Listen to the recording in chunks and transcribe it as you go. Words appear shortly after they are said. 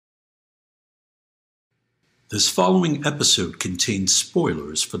This following episode contains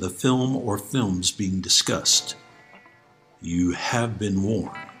spoilers for the film or films being discussed. You have been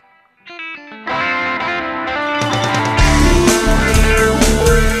warned.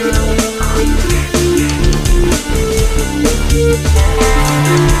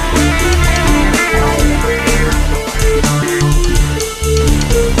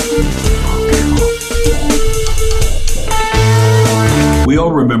 We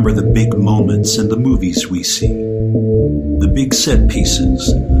all remember the big moments in the movies we see. The big set pieces,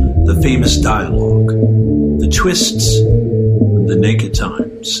 the famous dialogue, the twists, the naked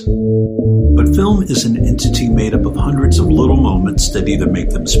times. But film is an entity made up of hundreds of little moments that either make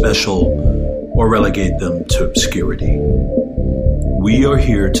them special or relegate them to obscurity. We are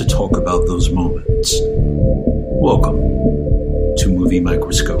here to talk about those moments. Welcome to Movie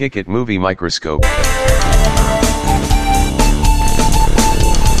Microscope. Kick it, Movie Microscope.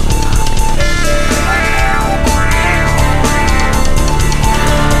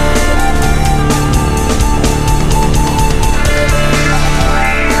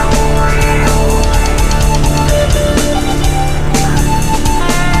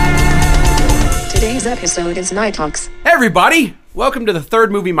 Today's episode is Nighthawks. Hey everybody! Welcome to the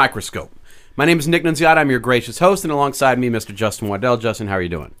third Movie Microscope. My name is Nick Nunziata. I'm your gracious host, and alongside me, Mr. Justin Waddell. Justin, how are you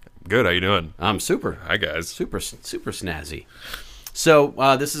doing? Good. How you doing? I'm super. Hi, guys. Super snazzy. So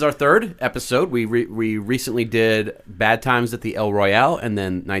this is our third episode. We recently did Bad Times at the El Royale, and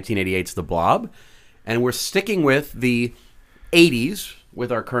then 1988's The Blob, and we're sticking with the 80s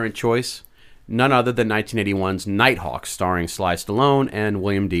with our current choice, none other than 1981's Nighthawks, starring Sly Stallone and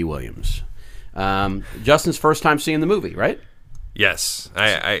William D. Williams. Justin's first time seeing the movie, right? Yes.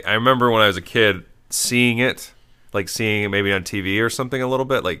 I remember when I was a kid seeing it maybe on TV or something a little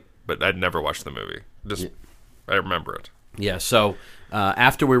bit, but I'd never watched the movie. I remember it. Yeah, so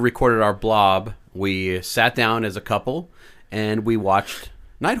after we recorded our Blob, we sat down as a couple and we watched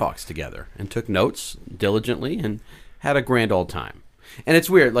Nighthawks together and took notes diligently and had a grand old time. And it's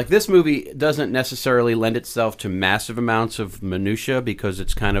weird, this movie doesn't necessarily lend itself to massive amounts of minutia because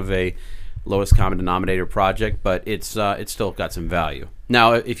it's kind of a lowest common denominator project, but it's still got some value.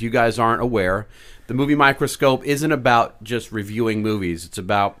 Now, if you guys aren't aware, the Movie Microscope isn't about just reviewing movies. It's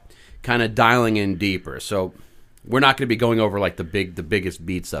about kind of dialing in deeper. So we're not going to be going over the biggest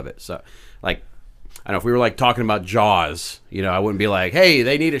beats of it. So I don't know, if we were talking about Jaws, I wouldn't be like, hey,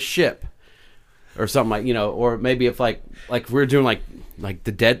 they need a ship or something or maybe if we're doing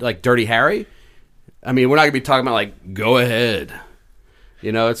the dead, Dirty Harry. I mean, we're not going to be talking about go ahead.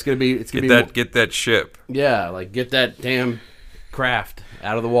 It's gonna be get that ship. Yeah, get that damn craft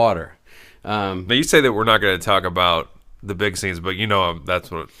out of the water. Now you say that we're not going to talk about the big scenes, but that's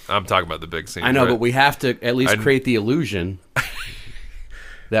what I'm talking about, the big scenes. I know, right? but we have to at least create the illusion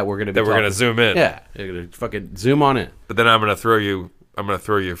that we're gonna we're gonna zoom in. Yeah, you're gonna fucking zoom on in. But then I'm gonna throw you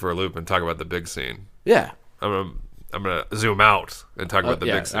for a loop and talk about the big scene. Yeah, I'm gonna zoom out and talk about the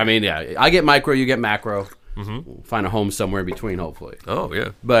big scene. I mean, yeah, I get micro, you get macro. Mm-hmm. We'll find a home somewhere in between, hopefully. Oh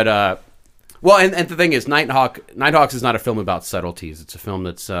yeah. But and the thing is, Nighthawks is not a film about subtleties. It's a film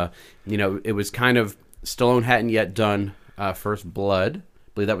that's it was kind of Stallone hadn't yet done First Blood. I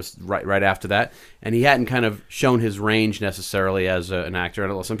believe that was right after that, and he hadn't kind of shown his range necessarily as an actor. I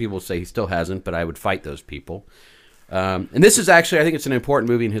don't know, some people say he still hasn't, but I would fight those people. And this is actually, I think it's an important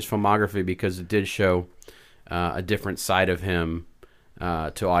movie in his filmography because it did show a different side of him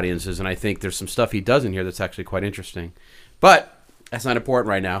to audiences, and I think there's some stuff he does in here that's actually quite interesting. But that's not important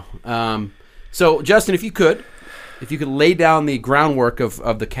right now. So, Justin, if you could lay down the groundwork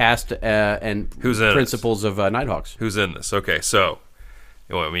of the cast and principles of Nighthawks. Who's in this? Okay, so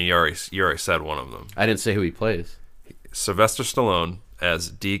you already said one of them. I didn't say who he plays. Sylvester Stallone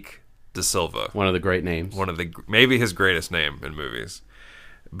as Deke Da Silva. One of the great names. Maybe his greatest name in movies.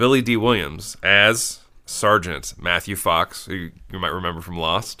 Billy D. Williams as Sergeant Matthew Fox, who you might remember from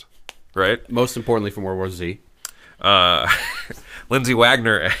Lost, right? Most importantly from World War Z. Lindsay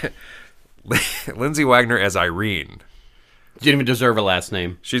Wagner as Irene. Didn't even deserve a last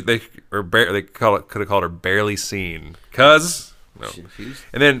name. They could have called her Barely Seen. And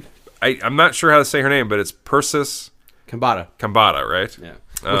then I'm not sure how to say her name, but it's Persis Khambatta, right? Yeah.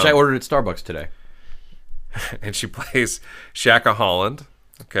 Which I ordered at Starbucks today. And she plays Shaka Holland.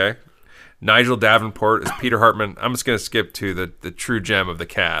 Okay. Nigel Davenport is Peter Hartman. I'm just going to skip to the true gem of the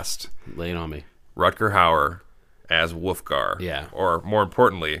cast. Lay it on me. Rutger Hauer as Wolfgar. Yeah. Or more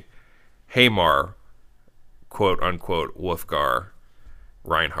importantly, Hamar, quote unquote, Wolfgar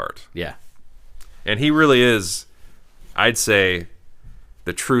Reinhardt. Yeah. And he really is, I'd say,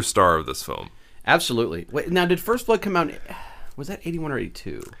 the true star of this film. Absolutely. Wait, now, did First Blood come out? Was that 81 or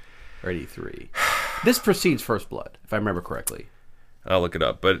 82 or 83? This precedes First Blood, if I remember correctly. I'll look it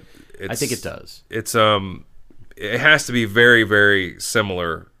up, but I think it does. It's it has to be very, very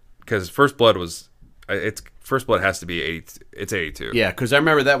similar because First Blood has to be 80. It's 82. Yeah, because I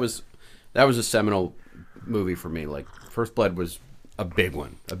remember that was a seminal movie for me. Like First Blood was a big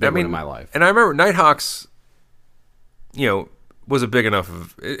one in my life. And I remember Nighthawks, was a big enough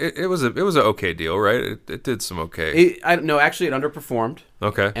of it was an okay deal, right? It did some okay. Actually, it underperformed.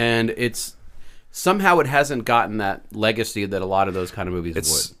 Okay, and it hasn't gotten that legacy that a lot of those kind of movies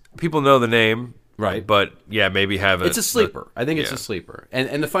would. People know the name, right? But yeah, maybe have it. It's a sleeper. I think it's a sleeper.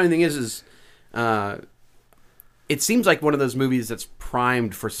 And the funny thing is it seems like one of those movies that's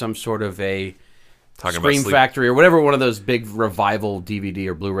primed for some sort of a Scream Factory or whatever, one of those big revival DVD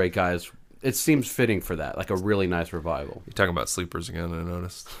or Blu-ray guys. It seems fitting for that, like a really nice revival. You're talking about sleepers again, I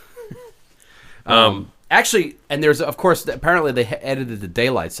noticed. Actually, and there's, of course, apparently they edited the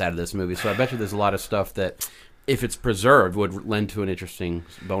daylights out of this movie, so I bet you there's a lot of stuff that, if it's preserved, would lend to an interesting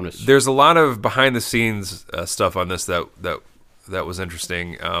bonus. There's a lot of behind-the-scenes stuff on this that was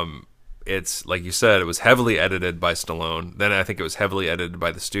interesting. It's, like you said, it was heavily edited by Stallone. Then I think it was heavily edited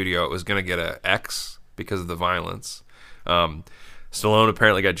by the studio. It was going to get an X because of the violence. Stallone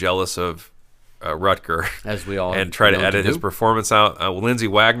apparently got jealous of Rutger, as we all and tried to edit his performance out. Lindsay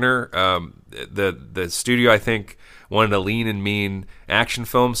Wagner, the studio, I think, wanted a lean and mean action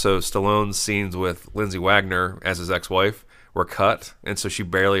film, so Stallone's scenes with Lindsay Wagner as his ex-wife were cut, and so she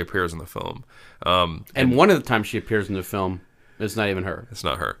barely appears in the film. And one of the times she appears in the film, it's not even her. It's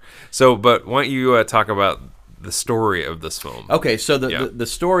not her. So, but why don't you talk about the story of this film? Okay, so the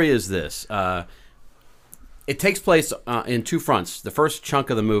story is this. It takes place in two fronts. The first chunk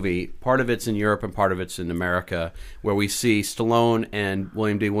of the movie, part of it's in Europe and part of it's in America, where we see Stallone and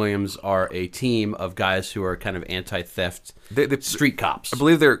William D. Williams are a team of guys who are kind of anti-theft street cops. I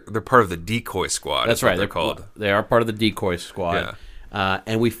believe they're part of the decoy squad. That's right. They're called. They are part of the decoy squad. Yeah.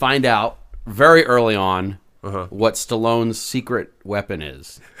 And we find out very early on what Stallone's secret weapon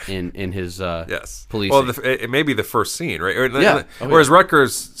is in his yes. policing. Well, it may be the first scene, right? Or is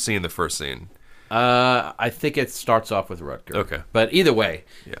Rutger's scene the first scene? I think it starts off with Rutger. Okay. But either way,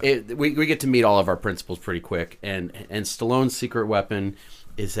 we get to meet all of our principals pretty quick. And Stallone's secret weapon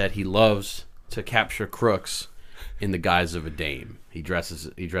is that he loves to capture crooks in the guise of a dame. He dresses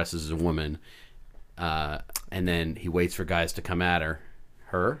as a woman, and then he waits for guys to come at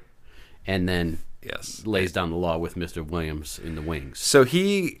her, and then lays down the law with Mr. Williams in the wings. So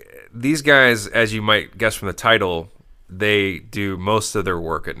these guys, as you might guess from the title, they do most of their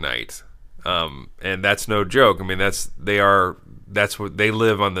work at night. And that's no joke. I mean, that's what they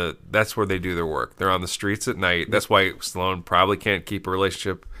live on that's where they do their work. They're on the streets at night. That's why Stallone probably can't keep a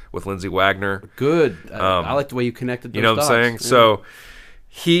relationship with Lindsay Wagner. Good. I like the way you connected those You know what I'm saying? Yeah. So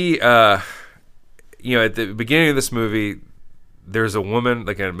he, at the beginning of this movie, there's a woman,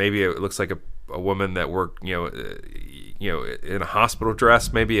 maybe it looks like a woman that worked, in a hospital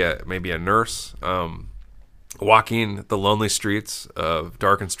dress, maybe a nurse, walking the lonely streets of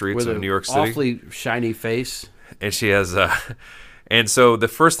darkened streets of New York City. Awfully shiny face. And she has and so the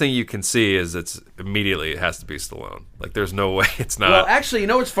first thing you can see is it has to be Stallone. Like there's no way it's not. Well, actually,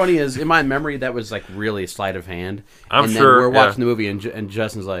 what's funny is in my memory that was like really a sleight of hand. I'm and sure then we're watching the movie and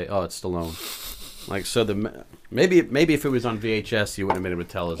Justin's like, "Oh, it's Stallone." Like so maybe if it was on VHS you wouldn't have been able to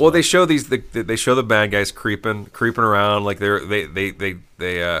tell as well. They show they show the bad guys creeping around like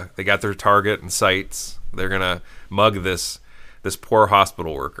they got their target in sights. They're gonna mug this poor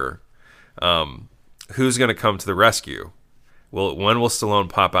hospital worker. Who's gonna come to the rescue? When will Stallone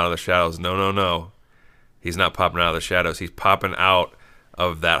pop out of the shadows? No. He's not popping out of the shadows. He's popping out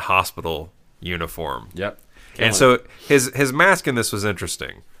of that hospital uniform. Yep. And so his mask in this was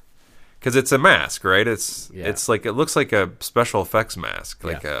interesting because it's a mask, right? It's like it looks like a special effects mask,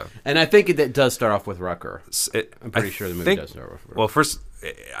 And I think it does start off with Rutger. I'm pretty sure the movie does start off with Rutger. Well, first,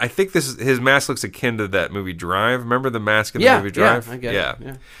 I think his mask looks akin to that movie Drive. Remember the mask in the movie Drive? Yeah, I get it.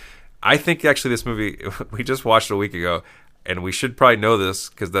 Yeah. I think actually this movie we just watched a week ago, and we should probably know this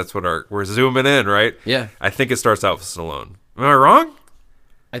because that's what we're zooming in, right? Yeah. I think it starts out with Stallone. Am I wrong?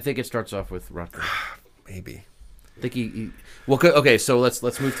 I think it starts off with Rutger. Maybe. I think well, okay. So let's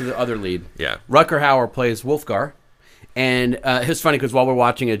move to the other lead. Yeah. Rutger Hauer plays Wolfgar, and it's funny because while we're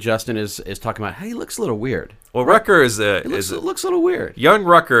watching it, Justin is talking about how he looks a little weird. Well, Rutger looks a little weird. Young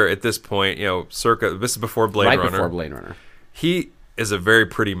Rutger at this point, circa this is before Blade Runner. Right before Blade Runner. He is a very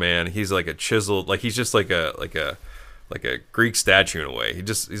pretty man. He's like a chiseled, he's just like a Greek statue in a way.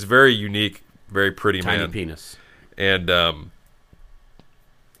 He's very unique, very pretty man. Tiny penis. And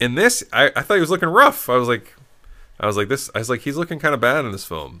in this, I thought he was looking rough. I was like, he's looking kind of bad in this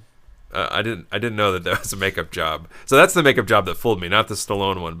film. I didn't know that was a makeup job. So that's the makeup job that fooled me, not the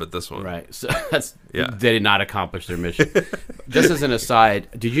Stallone one, but this one. Right. So that's Yeah. they did not accomplish their mission. Just as an aside,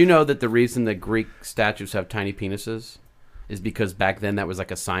 did you know that the reason that Greek statues have tiny penises is because back then that was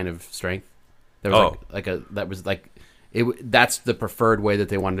like a sign of strength? There was that's the preferred way that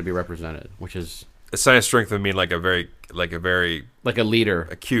they wanted to be represented, which is A sign of strength would mean like a very like a leader,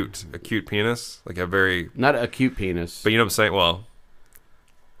 acute penis, like a very. not a cute penis. But you know what I'm saying? Well,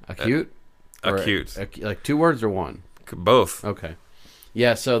 Acute? Or acute. like 2 words or one? Both. Okay.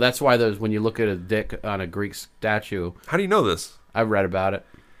 Yeah, so that's why when you look at a dick on a Greek statue, How do you know this? I've read about it.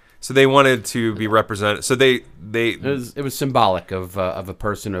 So they wanted to be represented. So they It was symbolic of a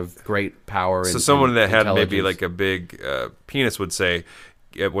person of great power. so and, someone and that had maybe intelligence. like a big penis would say,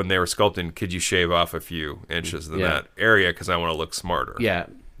 when they were sculpting, could you shave off a few inches in Yeah. that area because I want to look smarter. Yeah.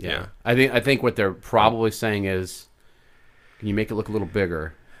 Yeah. I think what they're probably saying is, can you make it look a little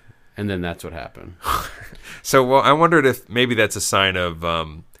bigger? And then that's what happened. So, well, I wondered if maybe that's a sign of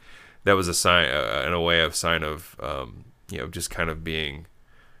that was a sign in a way of sign of just kind of being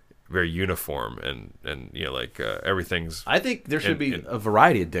very uniform and like everything's. I think there should be and- a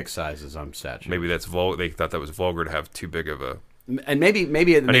variety of dick sizes on statues. Maybe that's they thought that was vulgar to have too big of a. And maybe I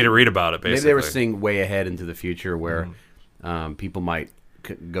need to read about it. Basically, maybe they were seeing way ahead into the future where people might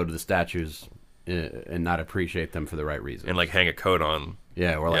go to the statues and not appreciate them for the right reason. and like hang a coat on.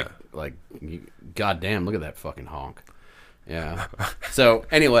 Yeah, or Yeah. like, goddamn, look at that fucking honk. Yeah. So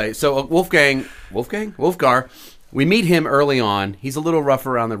anyway, Wolfgar, we meet him early on. He's a little rough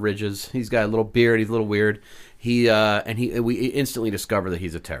around the ridges. He's got a little beard. He's a little weird. We instantly discover that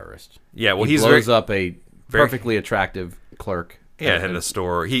he's a terrorist. Yeah, well, he he's blows very- up a perfectly attractive clerk. Yeah, in the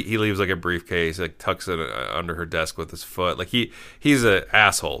store, he leaves like a briefcase, like tucks it under her desk with his foot. Like he's an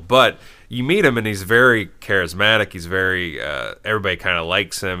asshole. But you meet him and he's very charismatic. He's very everybody kind of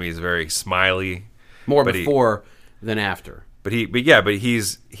likes him. He's very smiley. More But before than after. But he's one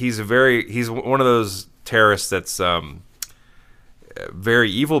of those terrorists that's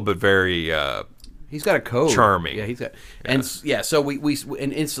very evil, but very He's got a code. Charming. Yeah, he's got, and so we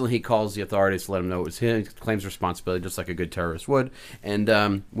and instantly he calls the authorities to let him know it was him. He claims responsibility, just like a good terrorist would.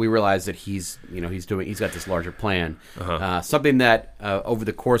 And we realize that he's got this larger plan. Something that over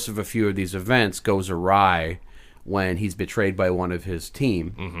the course of a few of these events goes awry when he's betrayed by one of his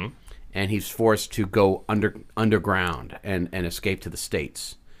team, and he's forced to go underground and escape to the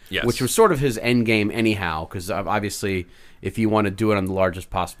States. Yes. Which was sort of his end game anyhow, because obviously, if you want to do it on the largest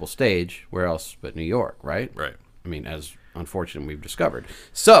possible stage, where else but New York, right? Right. I mean, as unfortunately we've discovered.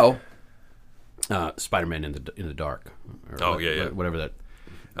 So, Spider-Man in the dark. Or whatever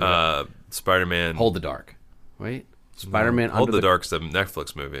that. Spider-Man. Hold the dark. Wait. Spider-Man. Hold Under the Dark's the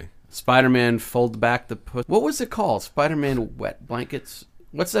Netflix movie. Spider-Man fold back the. What was it called? Spider-Man wet blankets.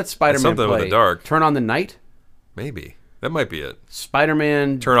 What's that Spider-Man Something with play? the dark. Turn on the night. Maybe that might be it.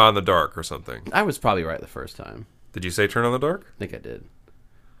 Spider-Man. Turn on the dark or something. I was probably right the first time. Did you say Turn on the Dark? I think I did.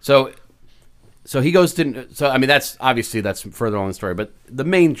 So he goes to. So I mean, that's further on the story. But the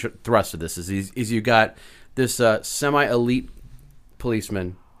main thrust of this is you got this semi-elite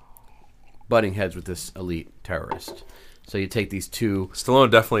policeman butting heads with this elite terrorist. So you take these two. Stallone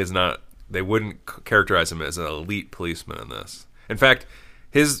definitely is not. They wouldn't characterize him as an elite policeman in this. In fact,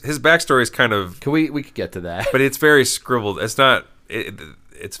 his backstory is kind of. We could get to that. But it's very scribbled. It's not.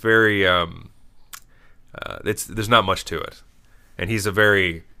 It's very. There's not much to it, and he's a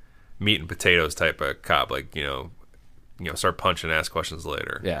very meat and potatoes type of cop. Like start punching, ask questions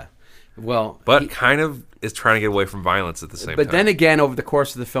later. Yeah. Well, but kind of is trying to get away from violence at the same time. But then again, over the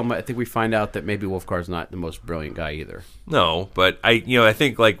course of the film, I think we find out that maybe Wolfgar's not the most brilliant guy either. No, but I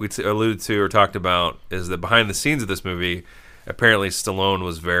think like we alluded to or talked about is that behind the scenes of this movie, apparently Stallone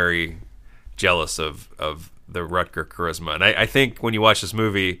was very jealous of the Rutger charisma. And I think when you watch this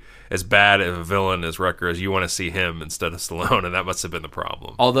movie, as bad of a villain as Rutger is, you want to see him instead of Stallone, and that must have been the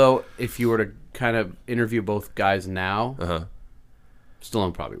problem. Although, if you were to kind of interview both guys now,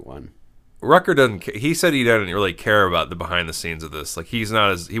 Stallone probably won. Rutger doesn't. He said he doesn't really care about the behind the scenes of this. Like he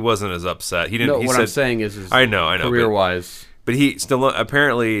wasn't as upset. He didn't. No, he what said, I'm saying is I know. Career wise, but he still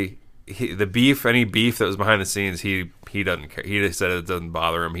apparently any beef that was behind the scenes, he doesn't care. He just said it doesn't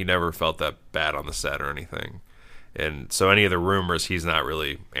bother him. He never felt that bad on the set or anything. And so any of the rumors, he's not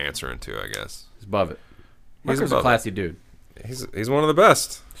really answering to. I guess he's above it. He's Rutger's above a classy dude. He's one of the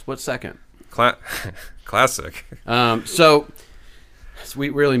best. Split second. Classic. So we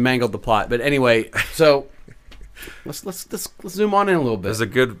really mangled the plot, but anyway, so let's zoom on in a little bit. There's a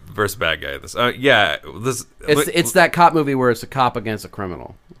good versus bad guy. This, it's that cop movie where it's a cop against a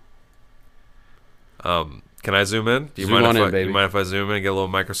criminal. Can I zoom in? Do you Zoom mind on if in, I, baby. You mind if I zoom in and get a little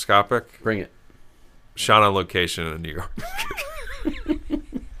microscopic? Bring it. Shot on location in New York.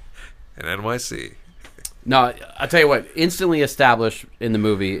 And NYC. No, I'll tell you what. Instantly established in the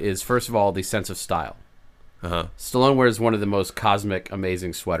movie is, first of all, the sense of style. Uh-huh. Stallone wears one of the most cosmic,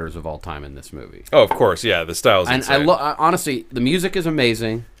 amazing sweaters of all time in this movie. Oh, of course, yeah. The style's And insane. honestly, the music is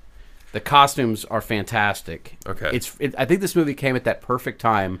amazing. The costumes are fantastic. Okay. I think this movie came at that perfect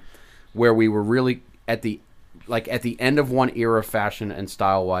time where we were really at the end of one era of fashion and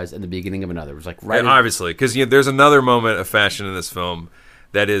style wise and the beginning of another. It was like right. And obviously, because there's another moment of fashion in this film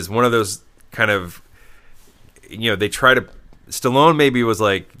that is one of those kind of, they try to. Stallone maybe was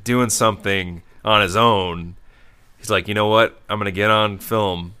like doing something on his own. He's like, you know what? I'm gonna get on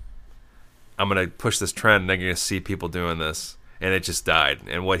film. I'm gonna push this trend, and I'm gonna see people doing this, and it just died.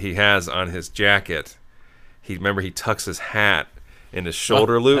 And what he has on his jacket, he tucks his hat in his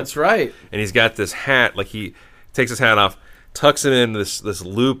shoulder loop. That's right. And he's got this hat, like he takes his hat off, tucks it in this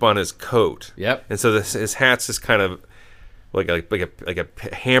loop on his coat. Yep. And so his hat's just kind of like a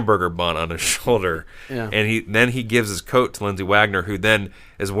hamburger bun on his shoulder. Yeah. And then he gives his coat to Lindsay Wagner, who then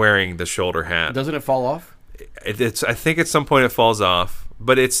is wearing the shoulder hat. Doesn't it fall off? I think at some point it falls off,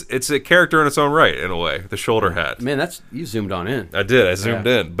 but it's a character in its own right in a way. The shoulder hat. Man, you zoomed on in. I did. I zoomed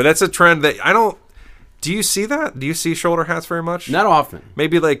in, but that's a trend that I don't. Do you see that? Do you see shoulder hats very much? Not often.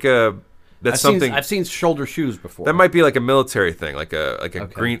 Maybe like I've seen shoulder shoes before. That might be like a military thing, like a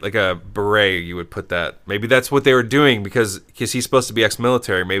green, like a beret. You would put that. Maybe that's what they were doing because he's supposed to be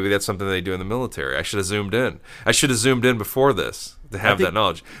ex-military. Maybe that's something they do in the military. I should have zoomed in. I should have zoomed in before this to have that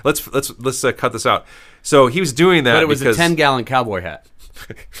knowledge. Let's cut this out. So he was doing that, but it was because a 10-gallon cowboy hat.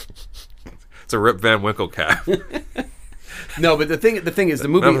 It's a Rip Van Winkle cap. No, but the thing is, the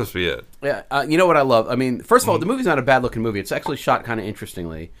movie. That must be it. Yeah, you know what I love? I mean, first of all, the movie's not a bad-looking movie. It's actually shot kind of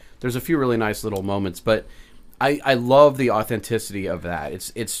interestingly. There's a few really nice little moments, but I love the authenticity of that.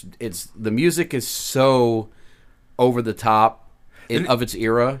 It's the music is so over the top of its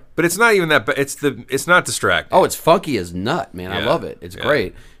era. But it's not even that. But it's not distracting. Oh, it's funky as nut, man. I Yeah, love it. It's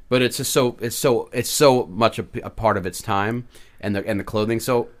great, but it's just so much a part of its time and the clothing.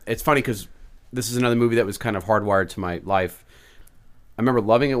 So it's funny because this is another movie that was kind of hardwired to my life. I remember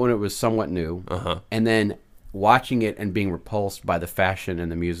loving it when it was somewhat new, and then watching it and being repulsed by the fashion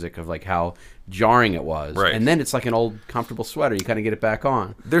and the music of like how jarring it was. Right. And then it's like an old comfortable sweater. You kind of get it back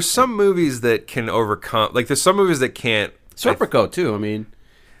on. There's some movies that can overcome. Like there's some movies that can't. Serpico too. I mean,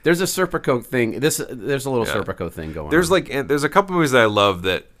 there's a Serpico thing. There's a little Serpico thing going. There's on. there's a couple movies that I love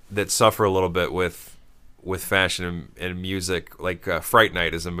that suffer a little bit with fashion and music. Like Fright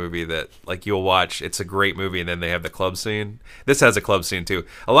Night is a movie that like you'll watch. It's a great movie, and then they have the club scene. This has a club scene too.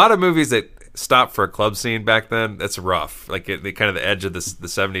 A lot of movies that stop for a club scene back then, that's rough. Like the kind of the edge of the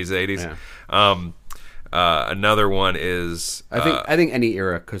 70s, 80s. Yeah. Another one is I think any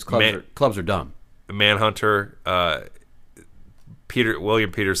era because clubs are dumb. Manhunter. William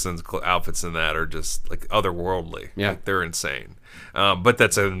Peterson's outfits in that are just like otherworldly. Yeah, like, they're insane. But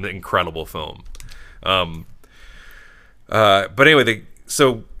that's an incredible film. But anyway,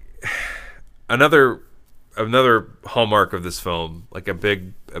 so another hallmark of this film, like a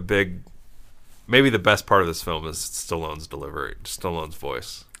big, maybe the best part of this film is Stallone's delivery, Stallone's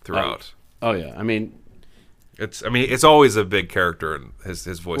voice throughout. Oh yeah, I mean, it's always a big character, and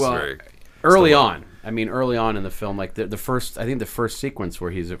his voice is very early Stallone. on. I mean, early on in the film, like the first sequence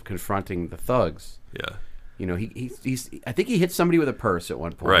where he's confronting the thugs. Yeah. You know, he's I think he hit somebody with a purse at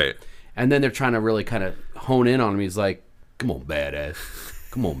one point. Right. And then they're trying to really kind of hone in on him. He's like, "Come on,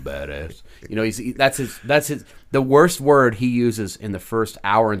 badass. Come on, badass." You know, that's his the worst word he uses in the first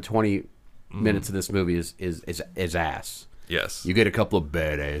hour and 20 minutes of this movie is ass. Yes. You get a couple of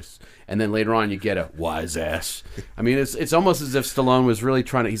badass, and then later on you get a wise ass. I mean, it's almost as if Stallone was really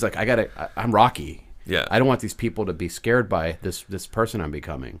trying to. He's like, I'm Rocky. Yeah. I don't want these people to be scared by this person I'm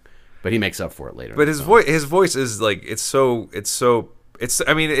becoming. But he makes up for it later. But his voice is like it's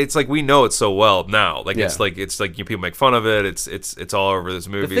I mean, it's like we know it so well now. Like it's like people make fun of it. It's all over this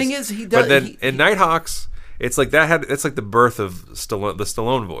movie. The thing is, he does. But then in Nighthawks, it's like it's like the birth of the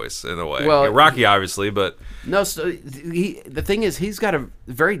Stallone voice in a way. Well, Rocky obviously, but no. So the thing is, he's got a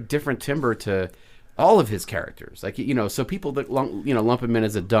very different timbre to all of his characters. Like so people that lump him in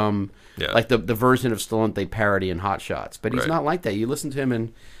as a dumb, like the version of Stallone they parody in Hot Shots. But he's not like that. You listen to him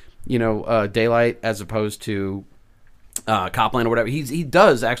in Daylight as opposed to Copland or whatever. He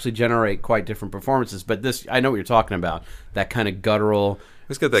does actually generate quite different performances. But this, I know what you're talking about. That kind of guttural,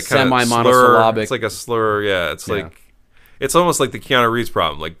 he's got that kind of semi-monosyllabic. It's like a slur. Yeah, it's like it's almost like the Keanu Reeves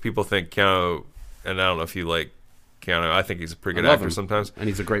problem. Like people think Keanu, and I don't know if you like Keanu. I think he's a pretty good actor sometimes, and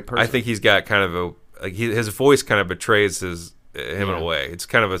he's a great person. I think he's got kind of like his voice kind of betrays him in a way. It's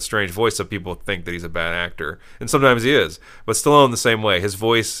kind of a strange voice, so people think that he's a bad actor, and sometimes he is. But Stallone the same way. His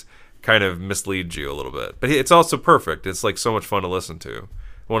voice kind of misleads you a little bit, but it's also perfect. It's like so much fun to listen to.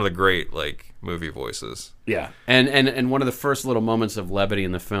 One of the great like movie voices. Yeah, and one of the first little moments of levity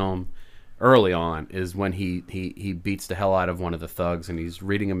in the film, early on, is when he beats the hell out of one of the thugs, and he's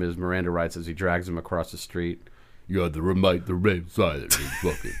reading him his Miranda rights as he drags him across the street. You have the right silent,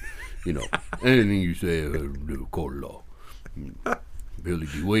 fucking, anything you say, court of law. Billy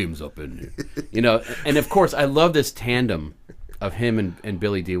D. Williams up in here, and of course I love this tandem of him and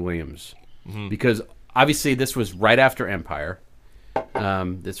Billy D. Williams, because obviously this was right after Empire.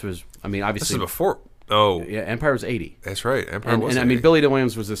 This was, obviously this is before. Oh, yeah, Empire was 80. That's right. Empire was 80. Billy D.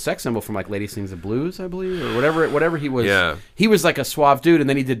 Williams was a sex symbol from like Lady Sings the Blues, I believe, or whatever he was. Yeah. He was like a suave dude, and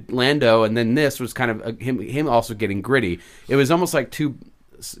then he did Lando, and then this was kind of him also getting gritty. It was almost like two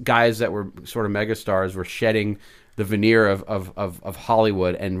guys that were sort of megastars were shedding the veneer of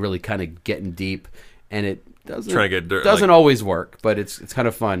Hollywood and really kind of getting deep, and it doesn't always work, but it's kind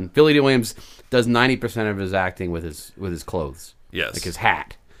of fun. Billy D. Williams does 90% of his acting with his clothes. Yes. Like his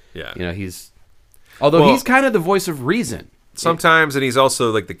hat. Yeah. He's kind of the voice of reason. Sometimes, and he's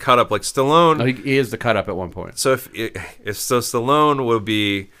also like the cut up, like Stallone. No, he is the cut up at one point. So if Stallone will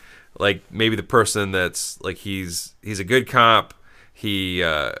be like maybe the person that's like he's a good cop. He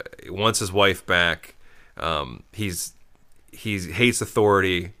wants his wife back. He hates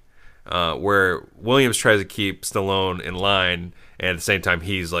authority. Where Williams tries to keep Stallone in line, and at the same time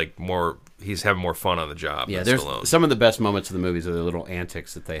he's having more fun on the job. Yeah, than there's Stallone. some of the best moments of the movies are the little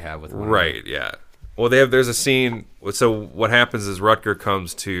antics that they have with one another. Right. Yeah. Well, there's a scene. So what happens is Wolfgar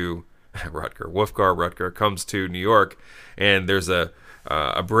Rutger comes to New York, and there's a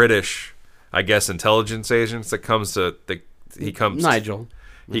British, I guess, intelligence agent that comes to Nigel.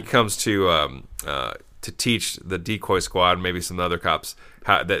 He comes to teach the decoy squad, maybe some other cops,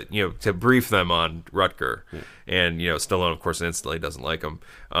 to brief them on Rutger. Yeah. And Stallone, of course, instantly doesn't like him.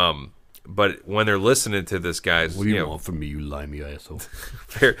 But when they're listening to this guy's, what do you want from me, you limey asshole?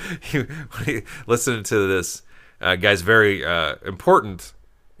 Listening to this guy's very important,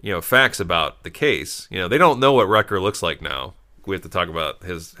 facts about the case. They don't know what Rutger looks like now. We have to talk about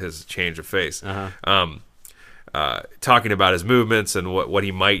his change of face. Uh-huh. Talking about his movements and what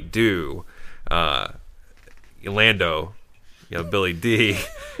he might do. Lando, Billy D,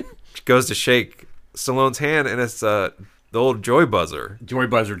 goes to shake Stallone's hand, and it's the old joy buzzer. Joy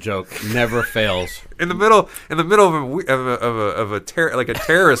buzzer joke never fails. In the middle of a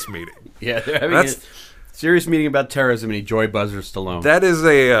terrorist meeting. Yeah, they're having a serious meeting about terrorism, and he joy buzzers Stallone. That is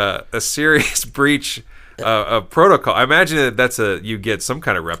a serious breach of protocol. I imagine that's you get some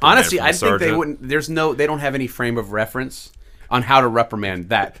kind of reprimand. Honestly, from the I think they sergeant. wouldn't. They don't have any frame of reference on how to reprimand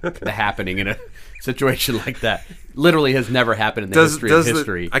the happening in a situation like that. Literally has never happened in the history of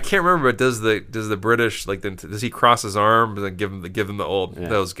history. I can't remember, but does the British does he cross his arms and give them the old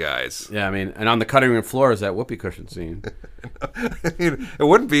those guys? Yeah, and on the cutting room floor is that whoopee cushion scene. It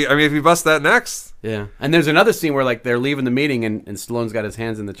wouldn't be. If you bust that next. Yeah, and there's another scene where they're leaving the meeting and Stallone's got his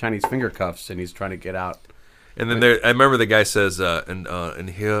hands in the Chinese finger cuffs and he's trying to get out. And then I remember the guy says, and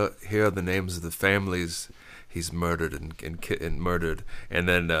here are the names of the families he's murdered and murdered, and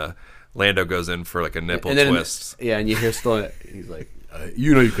then Lando goes in for like a nipple twist. Yeah, and you hear Stallone. He's like,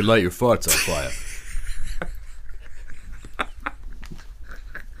 you can light your farts on fire.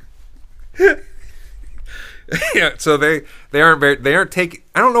 Yeah, so they aren't taking.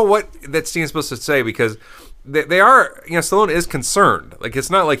 I don't know what that scene's supposed to say, because they are. Stallone is concerned. Like it's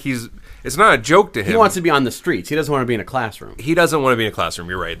not like it's not a joke to him. He wants to be on the streets. He doesn't want to be in a classroom. He doesn't want to be in a classroom.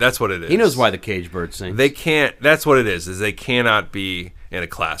 You're right. That's what it is. He knows why the cage bird sings. They can't. That's what it is. They cannot be in a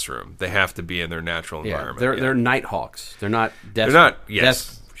classroom. They have to be in their natural environment. They're night hawks. They're not.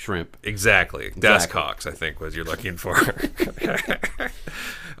 Death shrimp. Exactly. Desk hawks, I think, was you're looking for.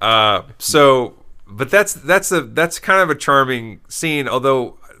 But that's kind of a charming scene,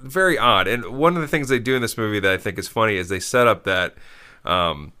 although very odd. And one of the things they do in this movie that I think is funny is they set up that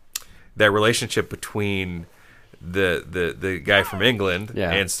relationship between the guy from England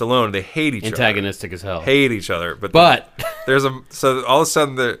and Stallone. They hate each other. Antagonistic as hell. Hate each other. But so all of a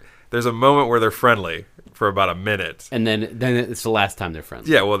sudden there's a moment where they're friendly for about a minute. And then it's the last time they're friends.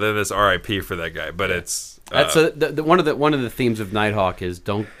 Yeah, well then it's R.I.P. for that guy. But it's that's one of the themes of Nighthawk is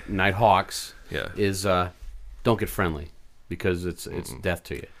don't get friendly, because it's death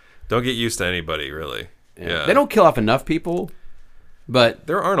to you. Don't get used to anybody, really. Yeah. They don't kill off enough people, but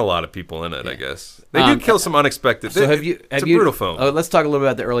there aren't a lot of people in it. I guess they do kill some unexpected. So it's a brutal film. Let's talk a little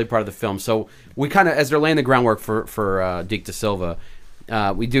bit about the early part of the film. So we kind of, as they're laying the groundwork for Deke da Silva,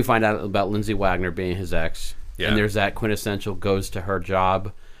 we do find out about Lindsay Wagner being his ex. Yeah. And there's that quintessential goes to her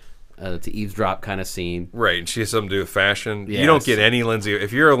job to eavesdrop kind of scene. Right, and she has something to do with fashion. Yes. You don't get any Lindsay.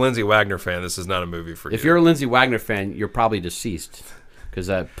 If you're a Lindsay Wagner fan, this is not a movie for you. If you're a Lindsay Wagner fan, you're probably deceased because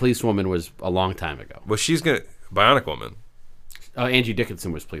that Policewoman was a long time ago. Well, she's gonna Bionic Woman. Angie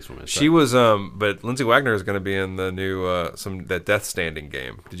Dickinson was Policewoman. She was, but Lindsay Wagner is going to be in the new that Death Standing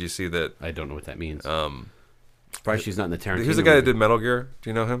game. Did you see that? I don't know what that means. Surprised she's not in the Tarantino. Who's the guy that movie. did Metal Gear? Do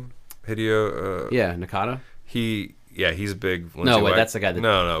you know him? Hideo. Yeah, Nakata. He's a big. Lindsay No, wait, Wagner. that's the guy that.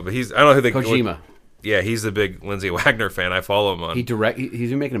 No, but he's. I don't know who they. Kojima. Yeah, he's the big Lindsay Wagner fan. I follow him on.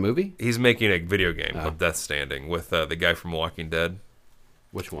 He's making a movie. He's making a video game called Death Standing with the guy from Walking Dead,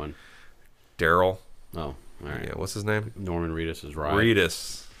 Which one? Daryl. Oh, all right. Yeah, what's his name? Norman Reedus is right.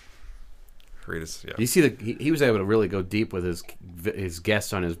 Reedus. Yeah. You see, he was able to really go deep with his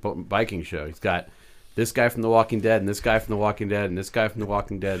guests on his biking show. He's got this guy from The Walking Dead, and this guy from The Walking Dead, and this guy from The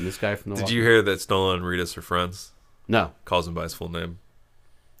Walking Dead, and this guy from The Did Walking you hear that Stallone and Reedus are friends? No. Calls him by his full name.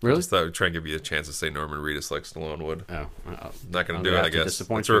 Really? Just thought I'd try and give you a chance to say Norman Reedus like Stallone would. Oh. Not going I'm to do gonna it, I have to guess.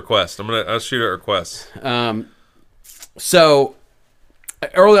 disappoint It's a you. request. I'll shoot a request. So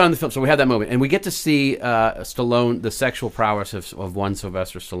early on in the film, so we have that moment, and we get to see Stallone, the sexual prowess of one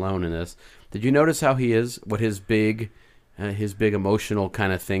Sylvester Stallone in this. Did you notice how he is? What his big emotional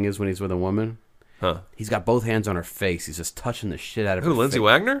kind of thing is when he's with a woman? Huh. He's got both hands on her face. He's just touching the shit out of her. Who, Lindsay face.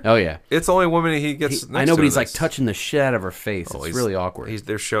 Wagner? Oh yeah. It's the only woman he gets. I know, but he's like touching the shit out of her face. It's really awkward.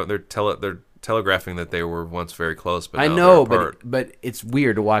 They're telegraphing that they were once very close, but I now know, they're apart. but it's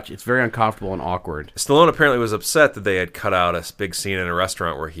weird to watch. It's very uncomfortable and awkward. Stallone apparently was upset that they had cut out a big scene in a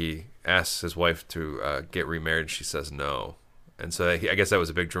restaurant where he asks his wife to get remarried, and she says no. And so I guess that was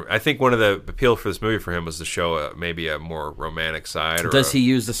a big. I think one of the appeal for this movie for him was to show maybe a more romantic side. Does he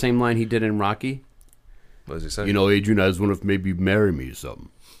use the same line he did in Rocky? What does he say? You know, Adrian, I just wonder if maybe you'd marry me or something.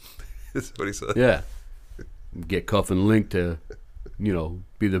 Is what he said. Yeah. Get Cuff and Link to,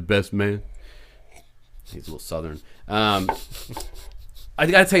 be the best man. He's a little southern. I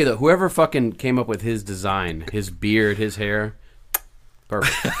gotta tell you though, whoever fucking came up with his design, his beard, his hair,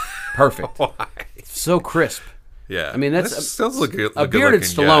 perfect. Why? So crisp. Yeah. I mean, That sounds like a bearded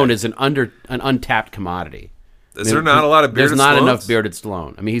Stallone guy. is an untapped commodity. Is there not a lot of bearded There's not Stallones? enough bearded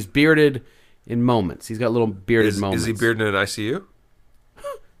Stallone. I mean, he's bearded in moments. He's got little bearded moments. Is he bearded in ICU?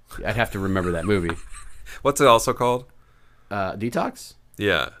 I'd have to remember that movie. What's it also called? Detox?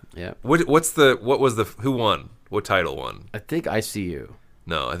 Yeah. Yeah. Who won? What title won? I think ICU.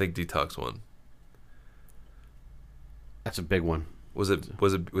 No, I think Detox won. That's a big one. Was he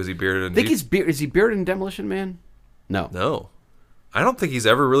bearded in I think is he bearded in Demolition Man? No. No. I don't think he's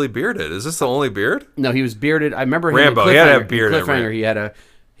ever really bearded. Is this the only beard? No, he was bearded. I remember him Rambo, in he had to have Cliffhanger. beard In in Cliffhanger, Rambo.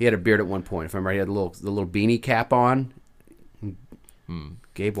 he had a beard at one point. If I remember, he had the little beanie cap on.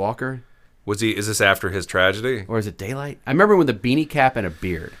 Gabe Walker, Is this after his tragedy? or is it Daylight? I remember with a beanie cap and a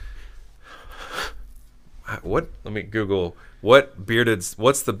beard. What? Let me Google. What's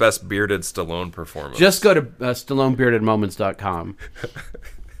the best bearded Stallone performance? Just go to StalloneBeardedMoments.com.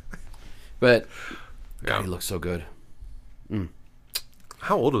 But God, he looks so good.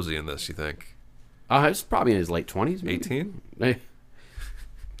 How old was he in this, you think? He's probably in his late 20s. 18?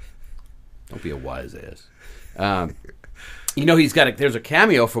 Don't be a wise ass. There's a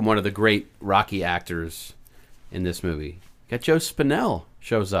cameo from one of the great Rocky actors in this movie. Got Joe Spinell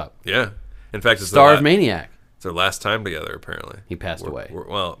shows up. Yeah. In fact, it's Star of Maniac. It's their last time together, apparently. He passed away.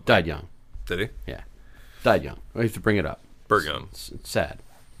 Well, Died young. did he? Yeah. Died young. We have to bring it up. Burt Young. It's sad.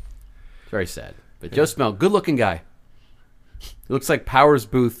 It's very sad. But Joe Spinell, good looking guy. He looks like Powers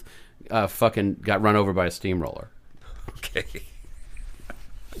Booth fucking got run over by a steamroller. Okay.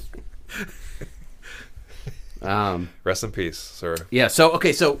 Um, Rest in peace, sir. Yeah. So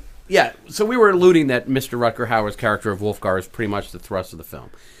we were alluding that Mr. Rutger Hauer's character of Wolfgar is pretty much the thrust of the film.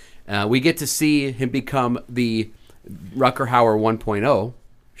 We get to see him become the Rutger Hauer 1.0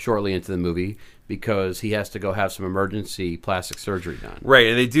 shortly into the movie because he has to go have some emergency plastic surgery done. Right,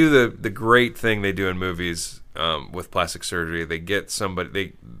 and they do the great thing they do in movies with plastic surgery. They get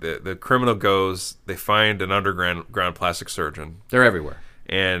somebody. The criminal goes. They find an underground plastic surgeon, They're everywhere.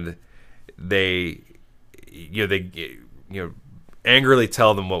 and they angrily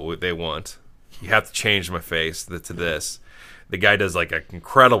tell them what they want. You have to change my face to this. The guy does like an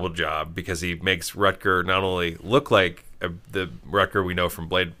incredible job because he makes Rutger not only look like the Rutger we know from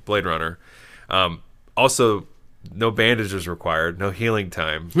Blade Runner, also no bandages required, no healing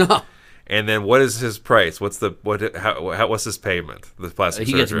time. And then what is his price? What's his payment? The plastic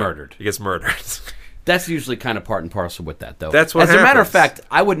He surgery. gets murdered. He gets murdered. That's usually kind of part and parcel with that, though. That's what As a matter of happens. fact,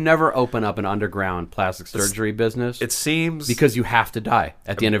 I would never open up an underground plastic surgery business. It seems because you have to die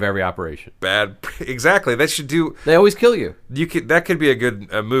at the end of every operation. bad. Exactly. They should do. They always kill you. That could be a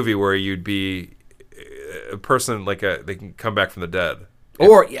good movie where you'd be a person they can come back from the dead.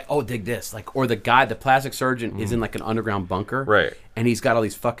 Or dig this, or the plastic surgeon is in like an underground bunker, Right. And he's got all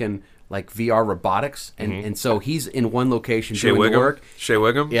these fucking like VR robotics, and so he's in one location Shea doing the work. Shea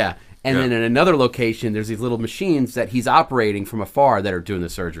Wiggum. Yeah. And then in another location, there's these little machines that he's operating from afar that are doing the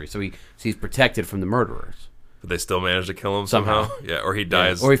surgery. So he's protected from the murderers. But they still manage to kill him somehow. Yeah, or he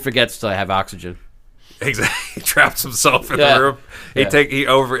dies. Or he forgets to have oxygen. Exactly. He traps himself in Yeah. the room. He Yeah.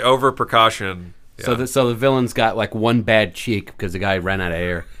 over precaution. Yeah. So the villain's got like one bad cheek because the guy ran out of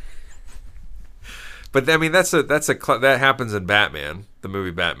air. But I mean, that happens in Batman, the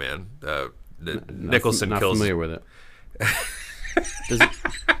movie Batman. Nicholson Not kills. familiar with it.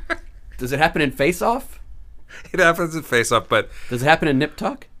 Does it happen in Face Off? It happens in Face Off, but Does it happen in Nip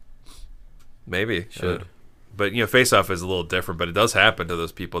Tuck? maybe Should. But Face Off is a little different. But it does happen to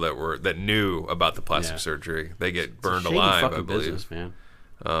those people that knew about the plastic Yeah. surgery. They get burned Shady alive. fucking I believe business, man.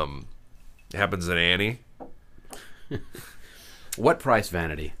 it happens in Annie. What price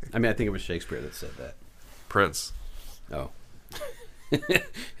vanity? I mean, I think it was Shakespeare that said that. Prince. Oh,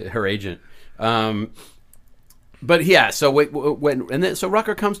 her agent. But yeah, so so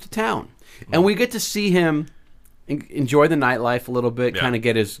Rucker comes to town, and we get to see him enjoy the nightlife a little bit, Yeah. kind of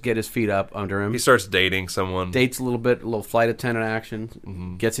get his feet up under him. He starts dating someone. Dates a little flight attendant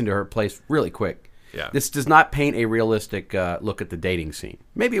action, gets into her place really quick. Yeah. This does not paint a realistic look at the dating scene.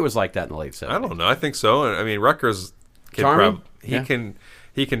 Maybe it was like that in the late 70s. I don't know. I think so. I mean, Rutgers can Charming? Yeah.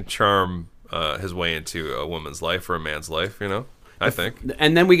 he can charm his way into a woman's life or a man's life. I think.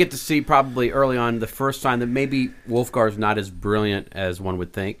 And then we get to see probably early on the first sign that maybe Wolfgar's not as brilliant as one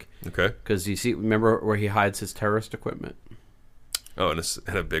would think. Okay. Because remember where he hides his terrorist equipment? Oh, in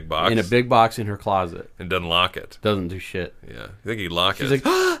a big box. In a big box in her closet. and doesn't lock it. Doesn't do shit. Yeah, I think he'd lock She's it.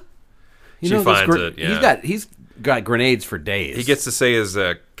 like, She those finds it, yeah. He's got grenades for days. He gets to say his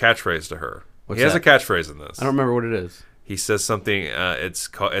catchphrase to her. What's he has that? a catchphrase in this. I don't remember what it is. He says something.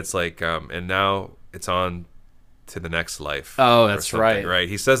 It's like, and now it's on to the next life. Oh, or that's something, right. Right.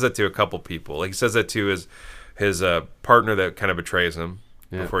 He says that to a couple people. Like he says that to his partner that kind of betrays him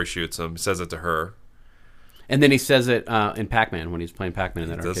before he shoots him. He says it to her. And then he says it in Pac-Man when he's playing Pac-Man in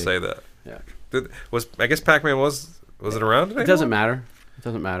that He does arcade. say that. Yeah. I guess Pac-Man was it around today? It doesn't matter. It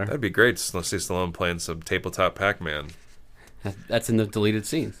doesn't matter. That'd be great to see Stallone playing some tabletop Pac-Man. That's in the deleted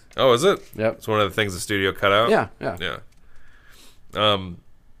scenes. Oh, is it? Yep. It's one of the things the studio cut out. Yeah. Yeah. All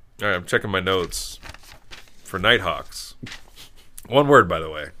right, I'm checking my notes for Nighthawks. One word, by the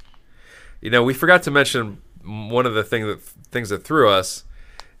way. We forgot to mention one of the things that threw us,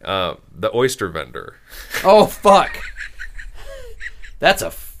 the oyster vendor. Oh, fuck. That's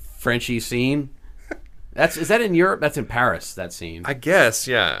a Frenchy scene. Is that in Europe? That's in Paris, that scene. I guess,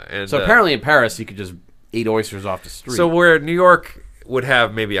 yeah. And So apparently in Paris, you could just eat oysters off the street. so where New York would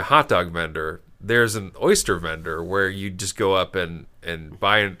have maybe a hot dog vendor, there's an oyster vendor where you just go up and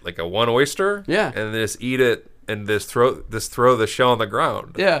buy like a one oyster, Yeah. and just eat it and just throw the shell on the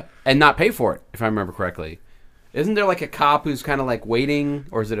ground. Yeah, and not pay for it, if I remember correctly. Isn't there like a cop who's kind of like waiting,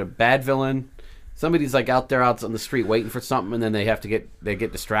 or is it a bad villain? Somebody's like out on the street waiting for something, and then they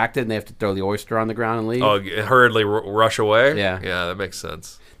get distracted, and they have to throw the oyster on the ground and leave. Oh, hurriedly rush away. Yeah. that makes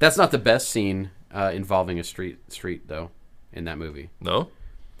sense. That's not the best scene involving a street though in that movie. No,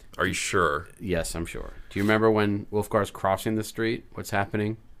 are you sure? Yes, I'm sure. Do you remember when Wolfgar's crossing the street? What's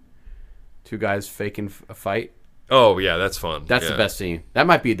happening? Two guys faking a fight. Oh yeah, that's fun. That's Yeah. the best scene.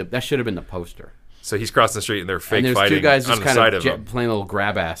 That should have been the poster. So he's crossing the street and they're fake And there's fighting two guys on just the kind side of of him. playing a little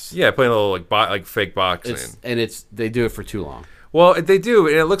grab ass. Yeah, playing a little like fake boxing. They do it for too long. Well, they do,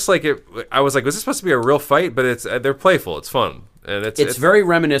 and it looks like it. I was like, was this supposed to be a real fight? But it's they're playful. It's fun, and It's very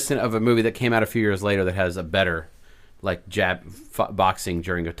reminiscent of a movie that came out a few years later that has a better, like boxing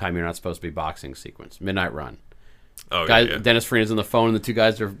during a time you're not supposed to be boxing sequence. Midnight Run. Oh Guy, yeah. Dennis Farina's on the phone, and the two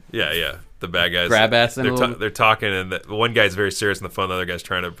guys are Yeah. The bad guys Grab ass and They're, a little- they're talking, and the one guy's very serious on the phone. The other guy's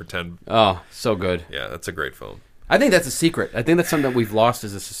trying to pretend. so good. Yeah, that's a great film. I think that's a secret. I think that's something that we've lost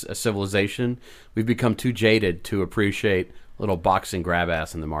as a civilization. We've become too jaded to appreciate little boxing grab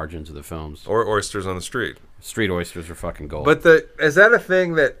ass in the margins of the films. Or oysters on the street. Street oysters are fucking gold. But is that a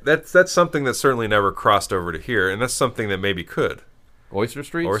thing that's something that certainly never crossed over to here, and that's something that maybe could. Oyster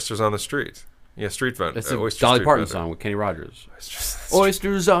Streets? Oysters on the street. Yeah, street vendor. That's a oyster Dolly street Parton vendor. song with Kenny Rogers. Oysters on the street.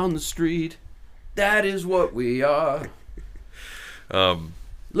 Oysters on the street. That is what we are.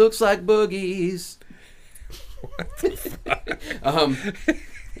 Looks like boogies.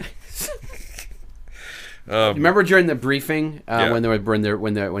 Remember during the briefing Yeah. when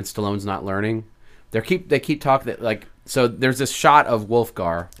Stallone's not learning, they keep talking that, like, so there's this shot of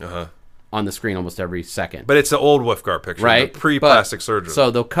Wolfgar on the screen almost every second. But it's the old Wolfgar picture, Right, the pre-plastic But- surgeon.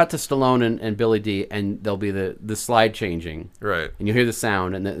 So they'll cut to Stallone and Billy D, and there'll be the slide changing, Right. And you hear the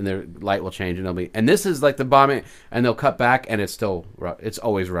sound, and their light will change, and they'll be, and this is like the bombing, and they'll cut back, and it's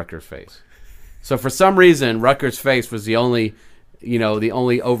always Rutger's face. So for some reason, Rutger's face was the only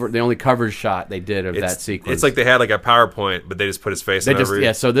coverage shot they did of that sequence. It's like they had like a PowerPoint, but they just put his face on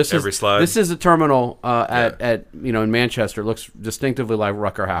every So this every is slide. This is a terminal at in Manchester. It looks distinctively like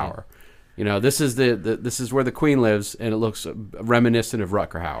Rutger Hauer. This is this is where the Queen lives, and it looks reminiscent of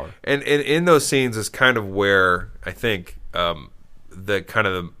Rutger Hauer. And in those scenes is kind of where I think the kind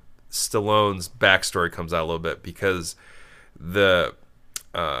of the Stallone's backstory comes out a little bit, because the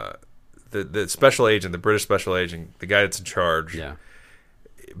special agent, the British special agent, the guy that's in charge,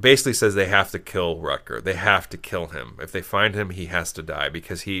 basically says they have to kill Rutger. They have to kill him. If they find him, he has to die,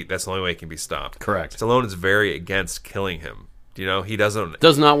 because that's the only way he can be stopped. Correct. Stallone is very against killing him. He Does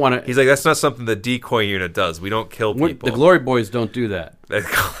not want to. He's like, that's not something the decoy unit does. We don't kill people. The Glory Boys don't do that.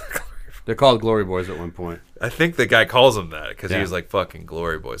 They're called Glory Boys at one point. I think the guy calls them that because Yeah. he was like, fucking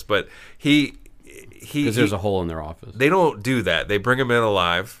Glory Boys. But Because there's a hole in their office. they don't do that. They bring him in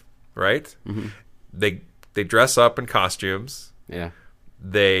alive, right? Mm-hmm. They dress up in costumes. Yeah.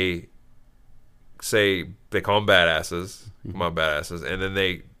 They call them badasses. Come on, badasses. And then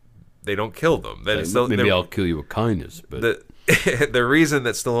they don't kill them. Then it's Maybe I'll kill you with kindness, but the reason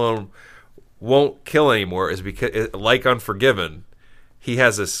that Stallone won't kill anymore is because, like Unforgiven, he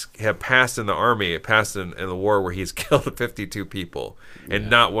has passed in the army, passed in the war where he's killed 52 people and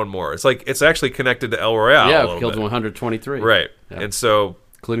not one more. It's like it's actually connected to El Royale. a little killed bit. 123. Right, Yeah. and so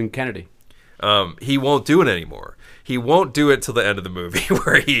Including Kennedy. he won't do it anymore. He won't do it till the end of the movie,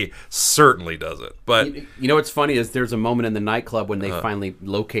 where he certainly does it. But You know what's funny is there's a moment in the nightclub when they finally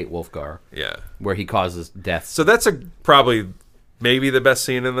locate Wolfgar, yeah, where he causes death. so that's probably maybe the best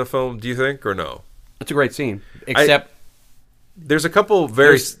scene in the film. Do you think, or no? It's a great scene, except There's a couple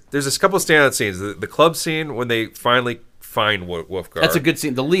there's a couple standout scenes. The club scene when they finally find Wolfgar. that's a good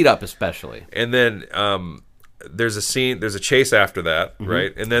scene. The lead up, especially. And then there's a chase after that,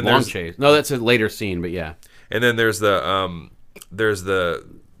 right? And then Long there's chase. No, that's a later scene, but yeah. and then there's the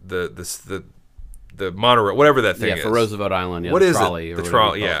monorail, whatever that thing Yeah, is. for Roosevelt Island. Yeah, What the is trolley it? or The whatever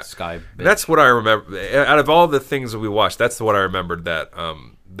trolley, you call yeah. it, Sky. That's what I remember. Out of all the things that we watched, that's what I remembered. That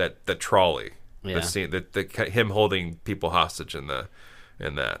trolley, Yeah. the scene, him holding people hostage in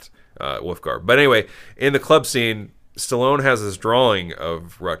that Wolfgar. But anyway, in the club scene, Stallone has this drawing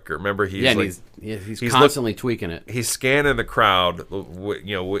of Rutger. Remember, he's he's constantly tweaking it. He's scanning the crowd,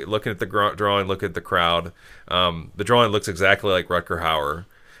 looking at the drawing, looking at the crowd. The drawing looks exactly like Rutger Hauer,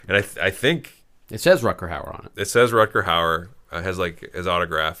 and I think It says Rutger Hauer on it. it says Rutger Hauer has like his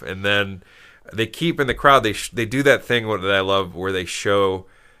autograph, and then they keep in the crowd. They do that thing that I love, where they show,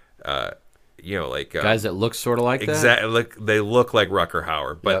 Guys that look sort of like that. exactly they look like Rutger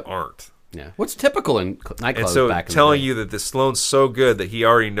Hauer, but Yep. aren't. Yeah. What's typical in nightclubs And so back in telling the day. you that the Stallone's so good that he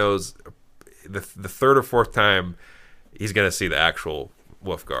already knows the third or fourth time he's going to see the actual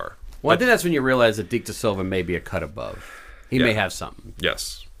Wolfgar. Well, I think that's when you realize that Deke De Silva may be a cut above. He may have something.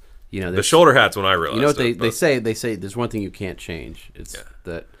 Yes. The The shoulder hat's when I realized. You know what it, they but- say? They say there's one thing you can't change. It's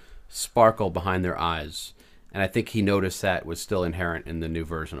that sparkle behind their eyes. And I think he noticed that was still inherent in the new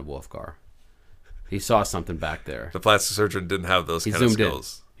version of Wolfgar. He saw something back there. The plastic surgeon didn't have those He kind of zoomed in.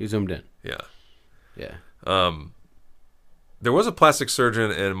 skills. He zoomed in. Yeah. Yeah. There was a plastic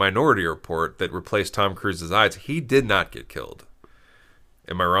surgeon in Minority Report that replaced Tom Cruise's eyes. He did not get killed.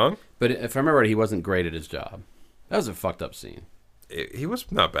 Am I wrong? But if I remember right, he wasn't great at his job. That was a fucked up scene. He was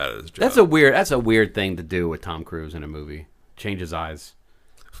not bad at his job. That's a weird thing to do with Tom Cruise in a movie. Change his eyes.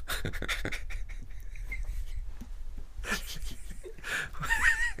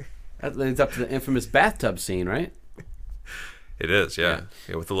 That leads up to the infamous bathtub scene, right? It is, yeah.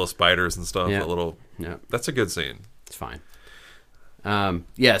 With the little spiders and stuff. Yeah. The little. Yeah. That's a good scene. It's fine.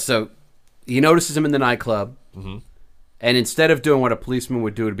 So he notices him in the nightclub, and instead of doing what a policeman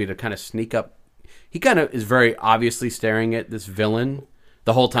would do, would be to kind of sneak up. He kind of is very obviously staring at this villain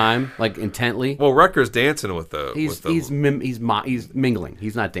the whole time, like intently. Well, Rutger's dancing with the. He's mingling.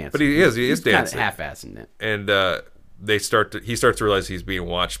 He's not dancing. But he is He's dancing. kind of half-assing it. And he starts to realize he's being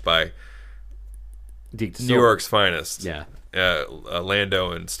watched by Deke De New Silva. York's finest. Yeah.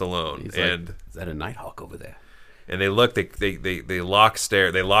 Lando and Stallone, He's and like, is that a Nighthawk over there? and they look, they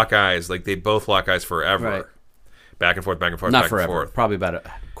lock eyes, like they both lock eyes forever, Right. back and forth, Not back forever. and forth. Probably about a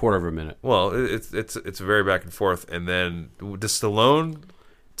quarter of a minute. Well, it's very back and forth, and then does Stallone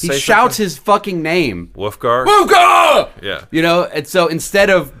He say shouts something? his fucking name. Wolfgar. Wolfgar! Yeah. You know, and so instead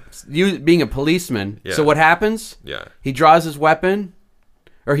of you being a policeman, Yeah. so what happens? Yeah. He draws his weapon,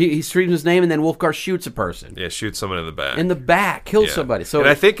 or he screams his name, and then Wolfgar shoots a person Yeah, shoot someone in the back. in the back, kills Yeah. somebody. So and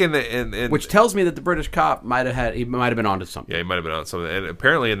I think in which tells me that the British cop might have been onto something. yeah, he might have been on something. And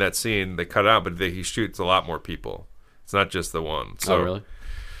apparently in that scene they cut it out, but he shoots a lot more people. It's not just the one. So, Oh, really?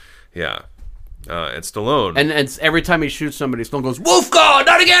 Yeah. And Stallone. And every time he shoots somebody, Stallone goes, "Wolfgar,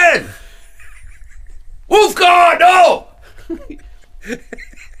 not again! Wolfgar, no!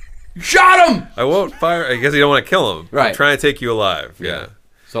 You shot him!" I won't fire. I guess you don't want to kill him. Right. I'm trying to take you alive. Yeah.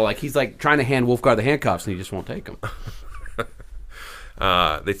 So like he's like trying to hand Wolfgar the handcuffs, and he just won't take them.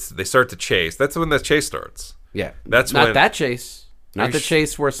 They start to chase. That's when the chase starts. Yeah, That's not when- that chase. Not you the sh-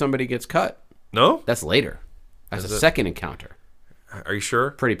 chase where somebody gets cut. No? That's later. That's Is a it? second encounter. Are you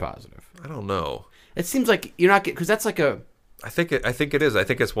sure? Pretty positive. I don't know. It seems like you're not because that's like a I think it is. I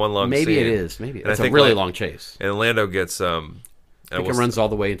think it's one long maybe scene. it is. Maybe And I it's a think really Lan- long chase. And Lando gets I think it runs all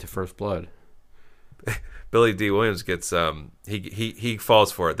the way into First Blood. Billy D. Williams gets he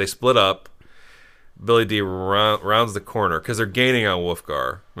falls for it. They split up. Billy D. rounds the corner because they're gaining on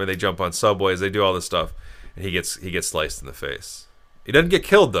Wolfgar. I mean, they jump on subways, they do all this stuff, and he gets sliced in the face. He doesn't get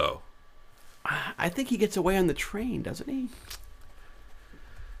killed though. I think he gets away on the train, doesn't he?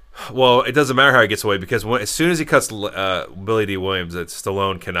 Well, it doesn't matter how he gets away because as soon as he cuts Billy D. Williams,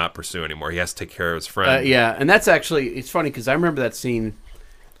 Stallone cannot pursue anymore. He has to take care of his friend. Yeah, and that's actually it's funny because I remember that scene.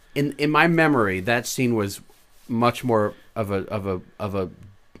 In my memory, that scene was much more of a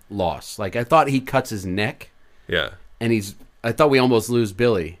loss. Like I thought he cuts his neck, Yeah. and I thought we almost lose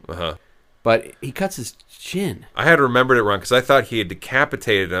Billy, Uh-huh. but he cuts his chin. I had remembered it wrong because I thought he had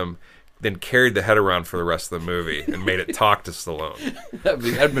decapitated him, then carried the head around for the rest of the movie and made it talk to Stallone. That'd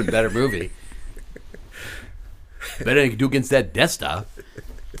been a better movie. Better than he could do against that Death Star.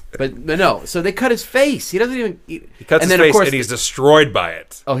 But no, so they cut his face. He doesn't even. He cuts his of face course, and he's destroyed by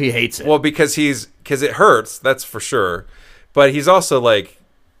it. oh, he hates it. Well, because it hurts, that's for sure. But he's also like,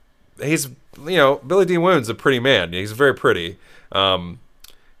 Billy D. Williams is a pretty man. He's very pretty, and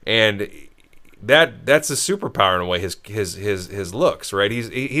that's a superpower in a way. His looks, right?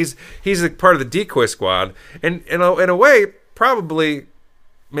 He's a part of the decoy squad, and in a way, probably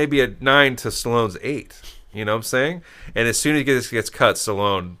maybe a 9 to Stallone's 8. You know what I'm saying? And as soon as he gets cut,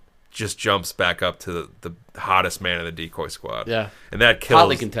 Stallone just jumps back up to the hottest man in the decoy squad. Yeah. And that kills.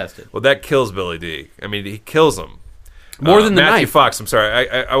 Hotly contested. Well, that kills Billy D. I mean, he kills him. More than the Matthew knife. Fox. I'm sorry.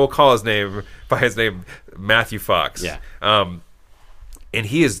 I will call his name by his name, Matthew Fox. Yeah. And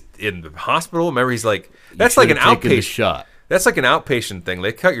he is in the hospital. Remember, he's like, that's like an Should've taken the outpatient shot. That's like an outpatient thing.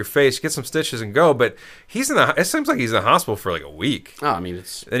 They cut your face, get some stitches, and go. But it seems like he's in the hospital for like a week. Oh, I mean,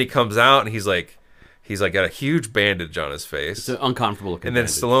 it's Then he comes out and he's like got a huge bandage on his face. an uncomfortable looking. And then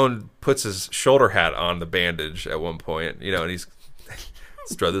bandage. Stallone puts his shoulder hat on the bandage at one point, and he's,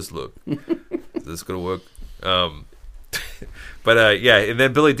 let's try this look. Is this gonna work? Yeah, and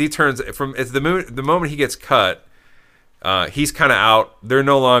then Billy D turns from the moment he gets cut, he's kind of out. They're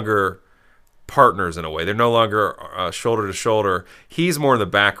no longer partners in a way. They're no longer shoulder to shoulder. He's more in the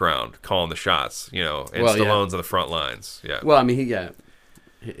background calling the shots, and Well, yeah. Stallone's on the front lines. Yeah. Well, I mean,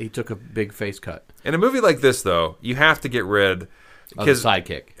 he took a big face cut In a movie like this, though, you have to get rid of the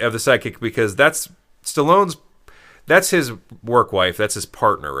sidekick. because that's Stallone's. That's his work wife. That's his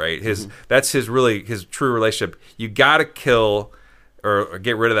partner, right? That's his true relationship. You got to kill or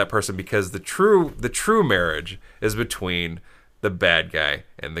get rid of that person because the true marriage is between the bad guy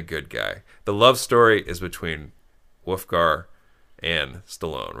and the good guy. The love story is between Wolfgar and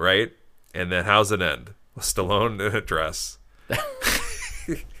Stallone, right? And then how's it end? Well, Stallone in a dress.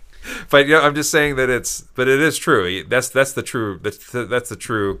 But I'm just saying that it is true. That's the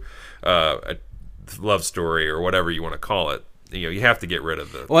true love story or whatever you want to call it. You have to get rid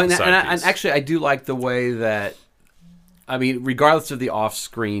of the Well, side and piece. actually, I do like the way that, I mean, regardless of the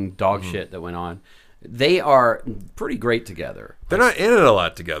off-screen dog shit that went on, they are pretty great together. They're not in it a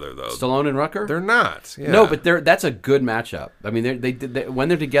lot together though. Stallone and Rucker. They're not. Yeah. No, but that's a good matchup. I mean, they when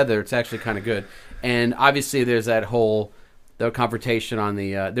they're together, it's actually kind of good. And obviously, there's that whole the confrontation on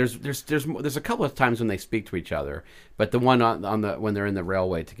the there's a couple of times when they speak to each other, but the one on the when they're in the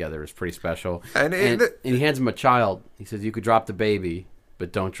railway together is pretty special. And he hands him a child. He says, "You could drop the baby,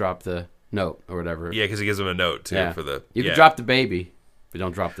 but don't drop the note or whatever." Yeah, because he gives him a note too for the. You can drop the baby, but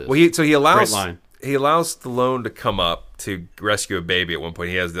don't drop this. Well, he allows Great line. he allows Stallone to come up to rescue a baby at one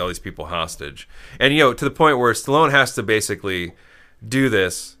point. He has all these people hostage, and to the point where Stallone has to basically do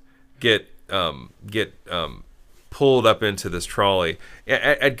this, get pulled up into this trolley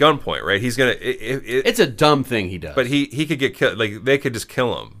at gunpoint, right? He's gonna. It's a dumb thing he does. But he could get killed. Like they could just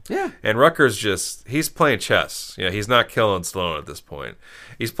kill him. Yeah. And Rutger's he's playing chess. He's not killing Stallone at this point.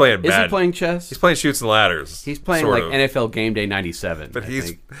 He's playing bad. Is he playing chess? He's playing Chutes and Ladders. He's playing sort like of. NFL Game Day '97. But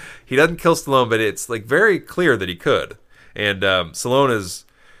he doesn't kill Stallone, but it's like very clear that he could. And Stallone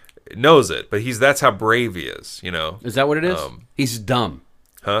knows it, but that's how brave he is. Is that what it is? He's dumb.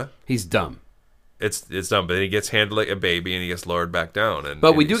 Huh? He's dumb. It's dumb, but then he gets handled like a baby and he gets lowered back down.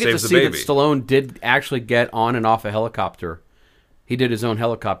 But we he do get to saves the see that baby. Stallone did actually get on and off a helicopter. He did his own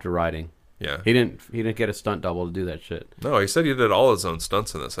helicopter riding. Yeah. He didn't get a stunt double to do that shit. No, he said he did all his own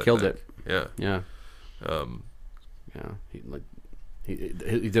stunts in this. I Killed think. it. Yeah. Yeah.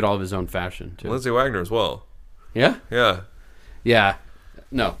 He did all of his own fashion too. Lindsay Wagner as well. Yeah. Yeah. Yeah.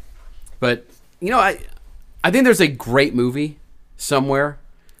 No. But I think there's a great movie somewhere,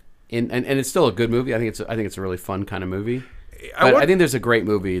 and it's still a good movie. I think it's a really fun kind of movie. I think there's a great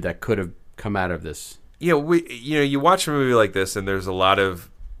movie that could have come out of this. You watch a movie like this, and there's a lot of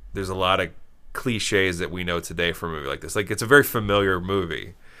cliches that we know today for a movie like this. Like it's a very familiar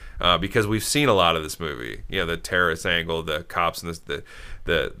movie because we've seen a lot of this movie. The terrorist angle, the cops, and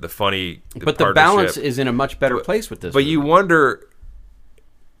the funny. But the balance is in a much better place with this. But movie. you wonder.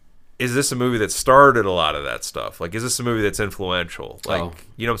 Is this a movie that started a lot of that stuff? Like, is this a movie that's influential? Like,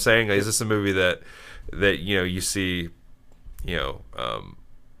 you know what I'm saying? Like, is this a movie that you see, the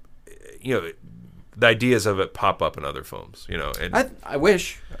ideas of it pop up in other films, And I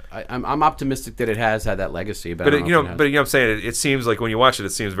wish. I'm optimistic that it has had that legacy. But you know what I'm saying? It seems like when you watch it, it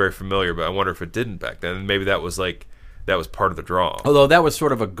seems very familiar. But I wonder if it didn't back then. And maybe that was part of the draw. Although that was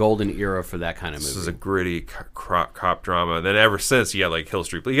sort of a golden era for that kind of movie. This is a gritty cop drama. And then ever since, you got like Hill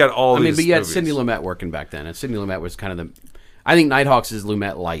Street. But you got all these but you had movies. Sidney Lumet working back then. And Sidney Lumet was kind of I think Nighthawks is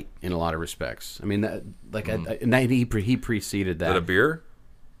Lumet light in a lot of respects. I mean, he preceded that. Is that a beer?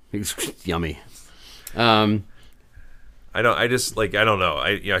 He's yummy. I don't know.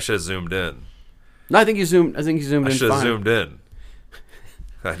 I should have zoomed in. No, I think you zoomed in fine. I should have zoomed in.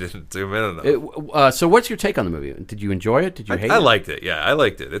 I didn't zoom in enough. So what's your take on the movie? Did you enjoy it? Did you hate it? I liked it. Yeah, I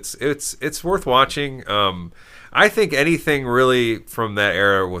liked it. It's worth watching. I think anything really from that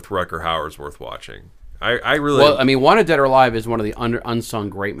era with Rutger Hauer is worth watching. I really. Well, I mean, Wanted Dead or Alive is one of the unsung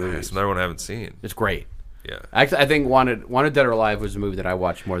great movies. It's another one I haven't seen. It's great. Yeah. Actually, I think Wanted Dead or Alive was a movie that I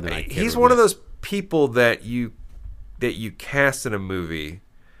watched more than I care. He's one of those people that you cast in a movie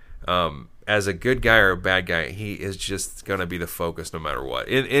as a good guy or a bad guy. He is just going to be the focus no matter what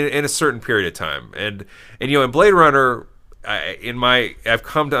in a certain period of time. And in Blade Runner, I've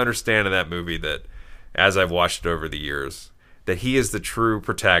come to understand in that movie that as I've watched it over the years that he is the true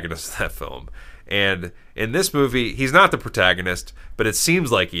protagonist of that film. And in this movie, he's not the protagonist, but it seems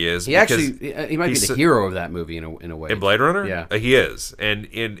like he is. He might be the hero of that movie in a way. In Blade Runner, yeah, he is. And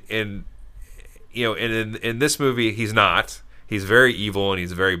in this movie, he's not. He's very evil and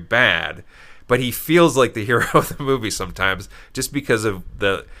he's very bad, but he feels like the hero of the movie sometimes, just because of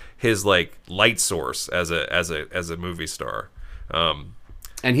his like light source as a movie star. And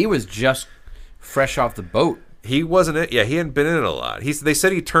he was just fresh off the boat. He wasn't it. Yeah, he hadn't been in it a lot. They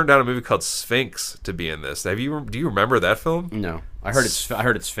said he turned down a movie called Sphinx to be in this. Do you remember that film? No, I heard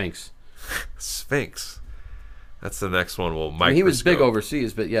it's Sphinx. Sphinx. That's the next one. Well, he was big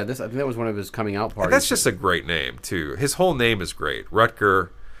overseas, but yeah, I think that was one of his coming out parties. And that's just a great name too. His whole name is great. Rutger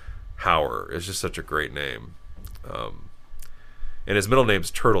Hauer is just such a great name, and his middle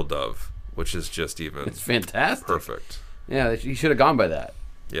name's Turtle Dove, which is just even. It's fantastic. Perfect. Yeah, you should have gone by that.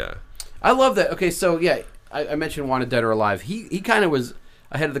 Yeah. I love that. Okay, so yeah. I mentioned Wanted Dead or Alive. He kind of was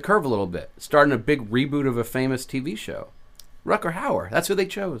ahead of the curve a little bit, starting a big reboot of a famous TV show. Rutger Hauer. That's who they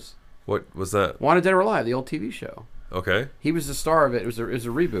chose. What was that? Wanted Dead or Alive, the old TV show. Okay. He was the star of it. It was a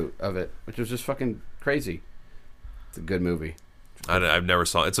reboot of it, which was just fucking crazy. It's a good movie. I've never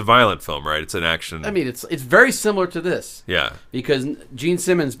saw it. It's a violent film, right? It's an action. I mean, it's very similar to this. Yeah. Because Gene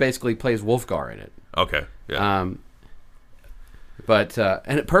Simmons basically plays Wolfgar in it. Okay. Yeah. And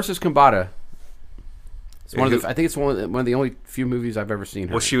Persis Kambata. I think it's one of the only few movies I've ever seen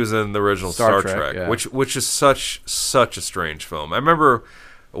her. Well, she was in the original Star Trek, yeah. which is such a strange film. I remember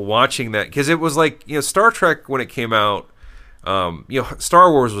watching that because it was like Star Trek when it came out.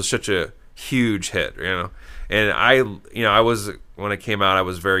 Star Wars was such a huge hit, and I was when it came out. I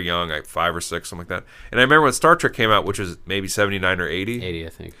was very young, like 5 or 6, something like that. And I remember when Star Trek came out, which was maybe 79 or 80. 80, I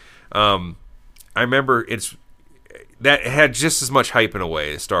think. I remember that had just as much hype in a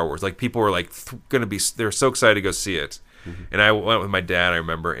way as Star Wars. Like people were like they're so excited to go see it. Mm-hmm. And I went with my dad, I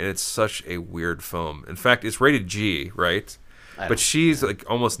remember, and it's such a weird film. In fact, it's rated G, right? but she's like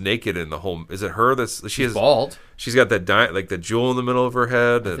almost naked in the whole. Is it her that's she has bald? She's got that like the jewel in the middle of her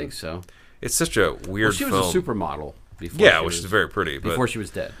head. I think so. It's such a weird. She was film. a supermodel before. Yeah, which is very pretty. But before she was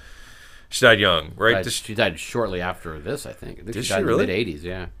dead. She died young, right? She died shortly after this, I think. Did she died she really? in the mid-'80s,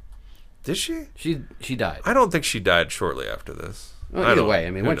 yeah. Did she? She died. I don't think she died shortly after this. Well, either way,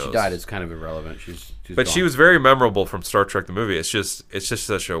 I mean, who when she knows? died, it's kind of irrelevant. She's But gone. she was very memorable from Star Trek the movie. It's just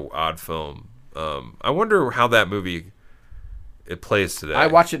such a odd film. I wonder how that movie it plays today. I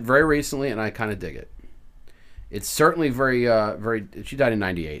watched it very recently, and I kind of dig it. It's certainly very. She died in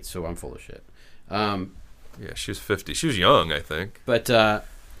 '98, so I'm full of shit. Yeah, she was 50. She was young, I think. But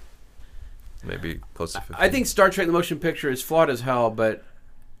Maybe close to 50. I think Star Trek: The Motion Picture is flawed as hell, but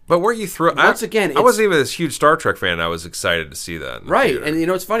weren't you thrilled? Once again, I wasn't even this huge Star Trek fan. I was excited to see that. In the right. theater. And you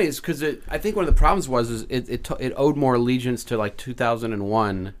know what's funny is because I think one of the problems was it owed more allegiance to like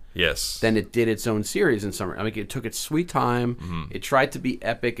 2001 Yes. than it did its own series in summer. I mean, it took its sweet time. Mm-hmm. It tried to be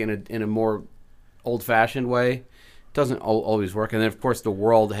epic in a more old-fashioned way. It doesn't always work. And then, of course, the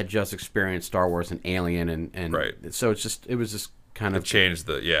world had just experienced Star Wars and Alien, and Right. so it was just kind It of changed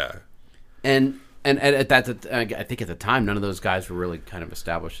the and at that I think at the time none of those guys were really kind of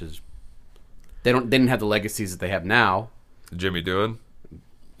established as they didn't have the legacies that they have now. Jimmy Doohan.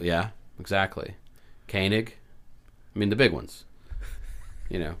 Yeah, exactly. Koenig. I mean the big ones.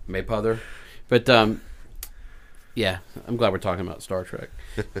 You know, Maypother. But yeah, I'm glad we're talking about Star Trek.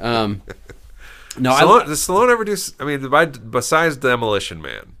 No, Does Stallone ever do? I mean, besides Demolition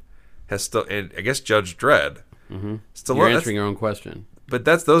Man, has still, and I guess Judge Dredd. Mm-hmm. Stallone. you're answering your own question. But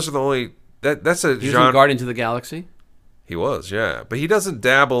those are the only. That's a He was in genre. Guardians of the Galaxy, He was, yeah, but he doesn't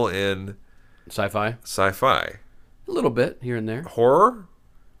dabble in sci-fi, sci-fi, a little bit here and there. horror.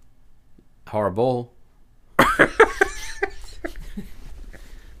 Horrible.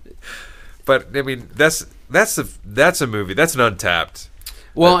 But I mean, that's a movie. That's an untapped.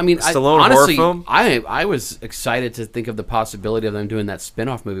 Well, I mean, Stallone honestly, horror film? I was excited to think of the possibility of them doing that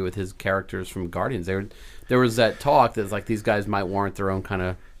spin-off movie with his characters from Guardians. There was that talk that like these guys might warrant their own kind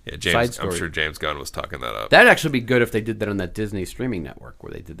of Yeah, side James. story. I'm sure James Gunn was talking that up. That'd actually be good if they did that on that Disney streaming network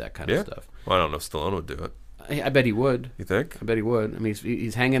where they did that kind yeah. of stuff. Well, I don't know if Stallone would do it. I bet he would. You think? I bet he would. I mean,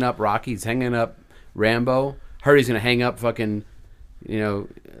 he's hanging up Rocky. He's hanging up Rambo. Heard he's going to hang up fucking, he's going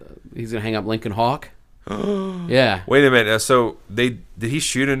to hang up Lincoln Hawk. Yeah. Wait a minute. So did he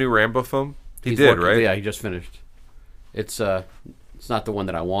shoot a new Rambo film? He He's did, working- right? Yeah, he just finished. It's not the one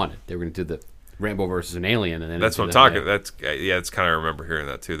that I wanted. They were going to do the Rambo versus an alien, and then That's what I'm talking. That's kind of remember hearing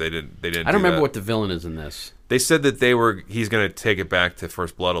that too. They didn't. I don't remember what the villain is in this. They said that he's going to take it back to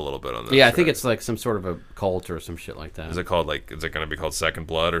First Blood a little bit on this. Yeah, I think right? it's like some sort of a cult or some shit like that. Is it called is it going to be called Second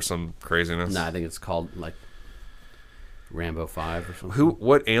Blood or some craziness? No, I think it's called like Rambo 5 or something.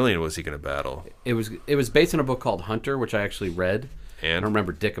 What alien was he going to battle? It was based on a book called Hunter, which I actually read. And? I don't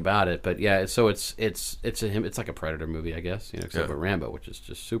remember dick about it, but yeah. So it's like a Predator movie, I guess. Except for Rambo, which is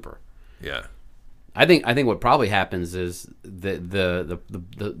just super. Yeah. I think what probably happens is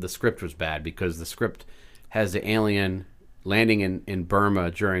the script was bad because the script has the alien landing in Burma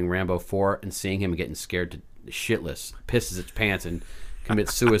during Rambo 4 and seeing him getting scared to shitless, pisses its pants and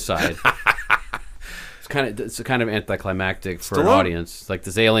commits suicide. It's kind of anticlimactic for an audience. Like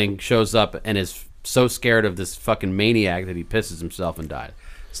this alien shows up and is so scared of this fucking maniac that he pisses himself and dies.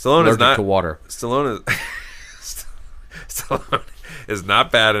 Stallone is not to water. Stallone is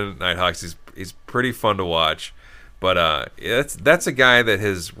not bad in Nighthawks. He's pretty fun to watch, but that's a guy that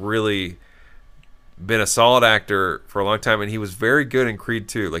has really been a solid actor for a long time, and he was very good in Creed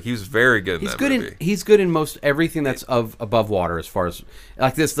 2. Like he was very good in that movie. He's good in most everything that's above water, as far as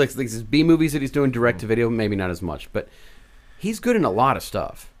like these B movies that he's doing direct to video. Maybe not as much, but he's good in a lot of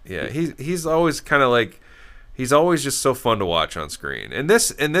stuff. Yeah, he's always kind of like he's always just so fun to watch on screen. And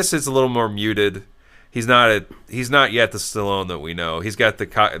this is a little more muted. He's not yet the Stallone that we know. He's got the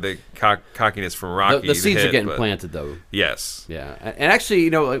cockiness from Rocky. The seeds hit, are getting but planted, though. Yes. Yeah, and actually,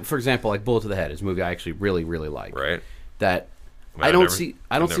 like, for example, like Bullet to the Head is a movie I actually really, really like. Right. That Well, I don't see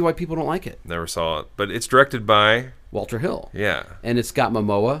why people don't like it. Never saw it, but it's directed by Walter Hill. Yeah. And it's got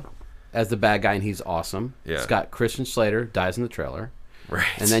Momoa as the bad guy, and he's awesome. Yeah. It's got Christian Slater, dies in the trailer. Right.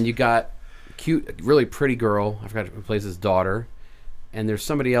 And then you got cute, really pretty girl. I forgot who plays his daughter. And there's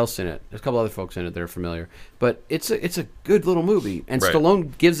somebody else in it. There's a couple other folks in it that are familiar. But it's a good little movie. And Right.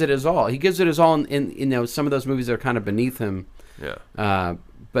 Stallone gives it his all. He gives it his all in some of those movies that are kind of beneath him. Yeah.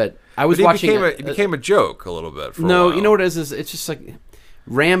 But I was But watching it became a joke a little bit for a No, while. you know what it is? It's just like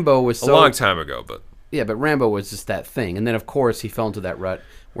Rambo was a so long time ago, but Yeah, but Rambo was just that thing. And then of course he fell into that rut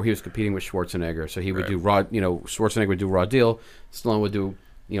where he was competing with Schwarzenegger. So he would do raw, Schwarzenegger would do Raw Deal, Stallone would do,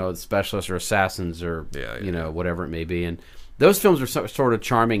 Specialists or Assassins or Yeah. whatever it may be. And those films are sort of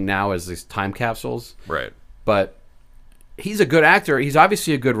charming now as these time capsules. Right. But he's a good actor. He's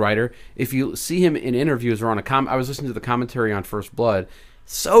obviously a good writer. If you see him in interviews or on I was listening to the commentary on First Blood.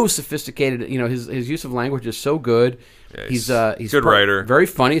 So sophisticated. You know, his use of language is so good. Yeah, he's good writer. Very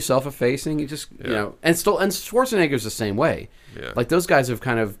funny, self-effacing. He just you know, and Schwarzenegger's the same way. Yeah. Like those guys have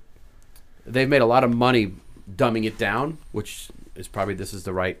they've made a lot of money dumbing it down, which is probably this is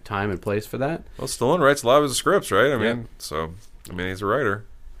the right time and place for that. Well, Stallone writes a lot of his scripts, right? I mean, he's a writer.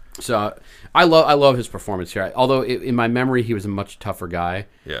 So I love his performance here. Although in my memory he was a much tougher guy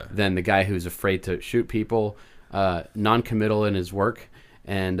than the guy who's afraid to shoot people, non-committal in his work,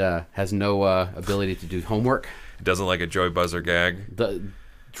 and has no ability to do homework. Doesn't like a Joey Buzzer gag.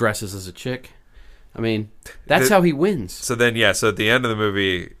 Dresses as a chick. I mean, that's how he wins. So then, so at the end of the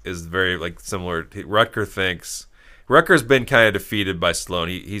movie is very like similar. Rutger's been kind of defeated by Stallone.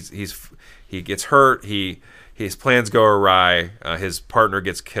 He gets hurt. His plans go awry. His partner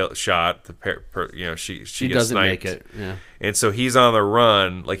gets shot. She gets doesn't sniped. make it. Yeah. And so he's on the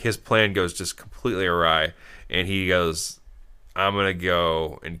run. Like his plan goes just completely awry, and he goes, "I'm gonna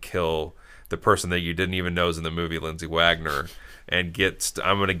go and kill the person that you didn't even know is in the movie, Lindsay Wagner." And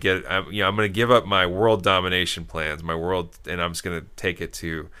I'm gonna give up my world domination plans, and I'm just gonna take it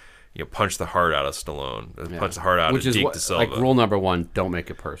to, punch the heart out of Stallone, punch the heart out of Deke De Silva. Like rule number 1, don't make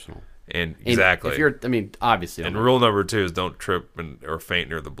it personal. And exactly. Obviously. And rule number 2 is don't trip or faint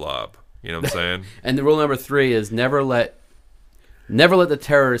near the blob. You know what I'm saying? And the rule number 3 is never let the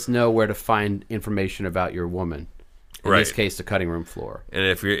terrorists know where to find information about your woman. In this case, the cutting room floor. And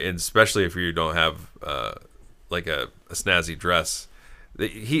especially if you don't have like a snazzy dress, is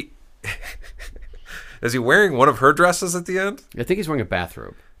he wearing one of her dresses at the end? I think he's wearing a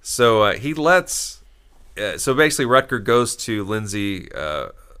bathrobe. So he lets. So basically, Rutger goes to Lindsay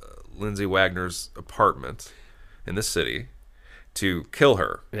Wagner's apartment in the city to kill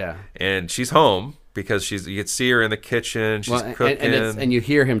her. Yeah, and she's home because you can see her in the kitchen. She's cooking, and you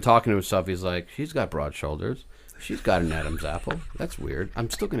hear him talking to himself. He's like, "She's got broad shoulders. She's got an Adam's apple. That's weird. I'm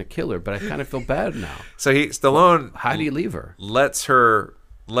still going to kill her, but I kind of feel bad now." So Stallone. How do you leave her? Lets her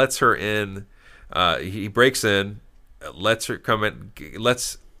in. He breaks in, lets her come in,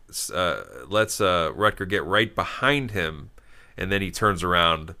 lets Rutger get right behind him, and then he turns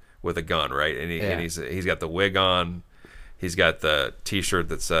around with a gun, right? And he's got the wig on, he's got the T-shirt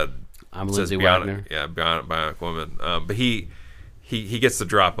that said "I'm Lindsay Wagner." Bionic Woman. But he gets the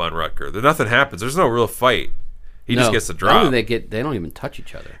drop on Rutger. Nothing happens. There's no real fight. He just gets the drop. They don't even touch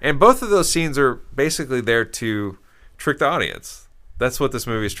each other. And both of those scenes are basically there to trick the audience. That's what this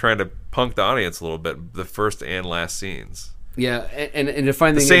movie is trying to punk the audience a little bit. The first and last scenes. Yeah, and the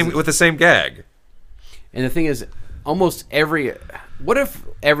funny thing is, with the same gag. And the thing is, almost every. What if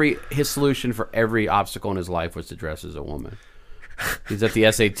his solution for every obstacle in his life was to dress as a woman? He's at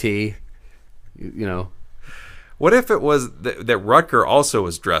the SAT. You know. What if it was that Rutger also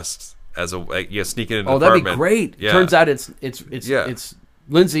was dressed as sneaking into the apartment? That'd be great. Yeah. Turns out it's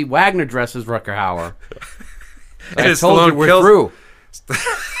Lindsay Wagner dressed as Rutger Hauer. And I told you we're through.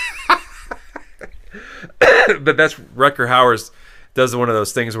 But that's Rutger Hauer does one of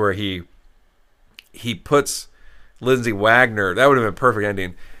those things where he puts Lindsay Wagner. That would have been a perfect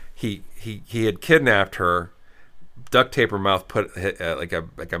ending. He had kidnapped her, duct tape her mouth, put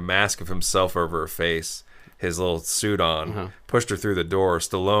like a mask of himself over her face, his little suit on, pushed her through the door.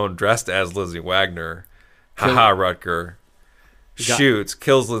 Stallone dressed as Lindsay Wagner, Rutger shoots,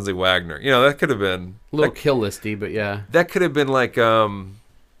 kills Lindsay Wagner. That could have been a little kill listy, but yeah, that could have been like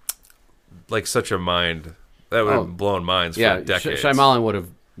such a mind that would have blown minds for decades. Shyamalan would have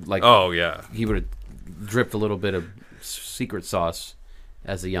he would have dripped a little bit of secret sauce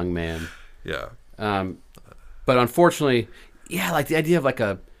as a young man. Yeah. But unfortunately, like the idea of like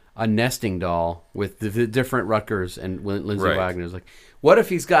a nesting doll with the different Rutgers and Lindsay Wagner's. Like, what if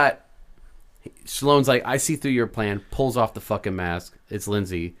Stallone's like, I see through your plan, pulls off the fucking mask. It's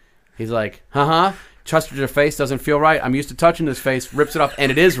Lindsay. He's like, trusted her face, doesn't feel right. I'm used to touching this face, rips it off,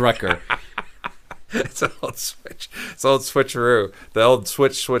 and it is Rutger. It's an old switch. It's an old switcheroo. The old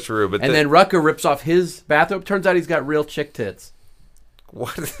switcheroo. But then Rutger rips off his bathrobe. Turns out he's got real chick tits.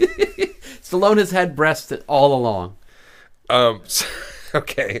 What? Stallone has had breasts all along.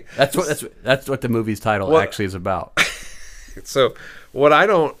 Okay. That's what the movie's title actually is about. So what I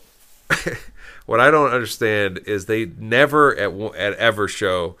don't understand is they never ever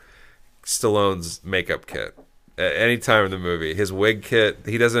show Stallone's makeup kit at any time in the movie. His wig kit.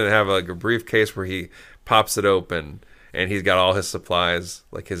 He doesn't have like a briefcase where he pops it open and he's got all his supplies,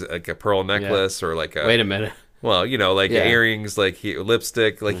 like a pearl necklace or like a. Wait a minute. Well, earrings,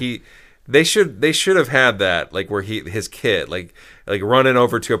 lipstick, They should have had that, like where his kid like running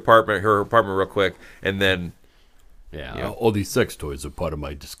over to her apartment real quick, and then all these sex toys are part of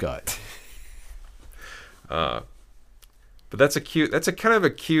my disguise. But that's a kind of a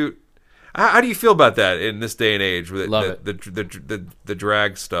cute. How do you feel about that in this day and age with Love it. The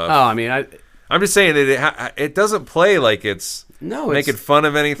drag stuff? Oh, I mean, I'm just saying that it doesn't play like it's making fun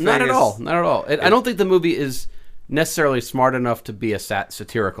of anything. Not at all. Not at all. I don't think the movie is necessarily smart enough to be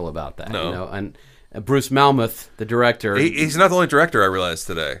satirical about that. No. You know? And Bruce Malmuth, the director, he's not the only director I realized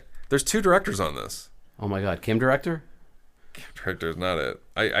today. There's 2 directors on this. oh my God, Kim director? Director is not it.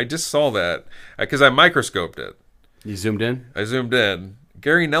 I just saw that because I microscoped it. You zoomed in? I zoomed in.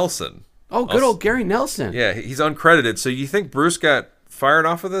 Gary Nelson. Oh, good old Gary Nelson. Yeah, he's uncredited. So you think Bruce got fired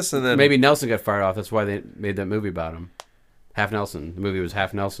off of this, and then Maybe Nelson got fired off. That's why they made that movie about him. Half Nelson. The movie was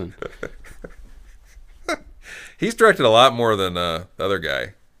Half Nelson. He's directed a lot more than the other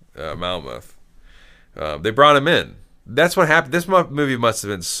guy, Malmuth. They brought him in. That's what happened. This movie must have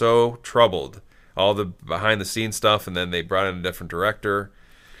been so troubled, all the behind the scenes stuff, and then they brought in a different director.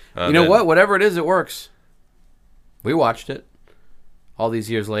 You know what? Whatever it is, it works. We watched it all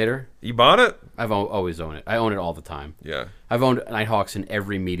these years later. You bought it? I've always owned it. I own it all the time. Yeah. I've owned Nighthawks in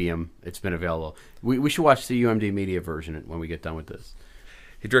every medium it's been available. We should watch the UMD media version when we get done with this.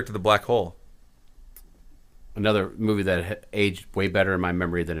 He directed The Black Hole. Another movie that aged way better in my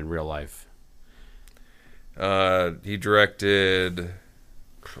memory than in real life. He directed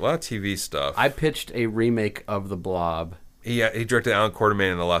a lot of TV stuff. I pitched a remake of The Blob. He directed Alan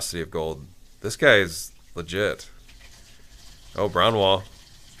Quartermain and The Lost City of Gold. This guy is legit. Oh, Brownwall.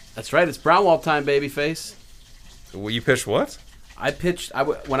 That's right. It's Brownwall time, babyface. Well, you pitched what? I pitched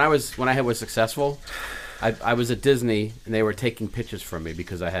when I was successful. I was at Disney and they were taking pitches from me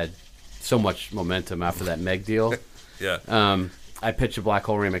because I had so much momentum after that Meg deal. Yeah. I pitched a Black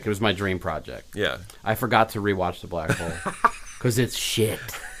Hole remake. It was my dream project. Yeah. I forgot to rewatch the Black Hole because it's shit.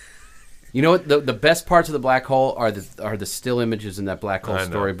 You know what? The best parts of the Black Hole are the still images in that Black Hole I know.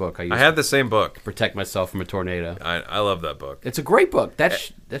 storybook. I had the same book. to protect myself from a tornado. I love that book. It's a great book.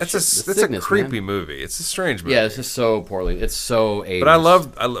 That's a creepy movie. It's a strange movie. Yeah, it's just so poorly. It's so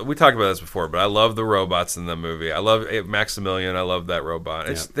 80s. But we talked about this before, but I love the robots in the movie. I love Maximilian. I love that robot.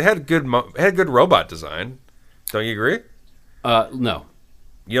 Yeah. They had good robot design. Don't you agree? No.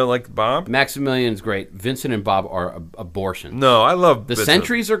 You don't like Bob? Maximilian's great. Vincent and Bob are abortions. No, I love The Vincent.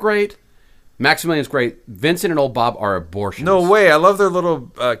 Sentries are great. Maximilian's great. Vincent and old Bob are abortions. No way. I love their little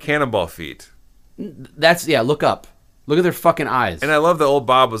cannonball feet. Look up. Look at their fucking eyes. And I love that old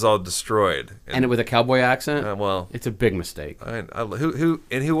Bob was all destroyed. And with a cowboy accent. Well, it's a big mistake. Who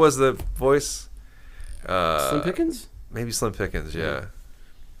was the voice? Slim Pickens? Maybe Slim Pickens. Yeah.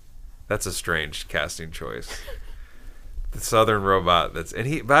 That's a strange casting choice. The Southern robot.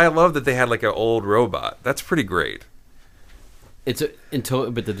 But I love that they had like an old robot. That's pretty great. But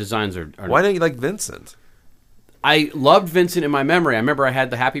the designs are. Why don't you like Vincent? I loved Vincent in my memory. I remember I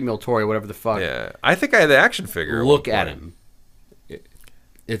had the Happy Meal toy or whatever the fuck. Yeah, I think I had the action figure. Look at him.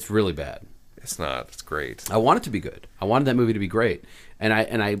 It's really bad. It's not. It's great. I want it to be good. I wanted that movie to be great. And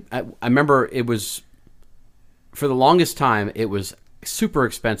I remember it was, for the longest time, it was super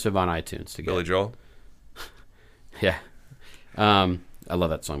expensive on iTunes to get. Billy Joel? Yeah. I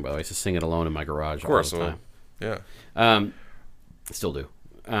love that song, by the way. I used to sing it alone in my garage all the time. Yeah. Still do.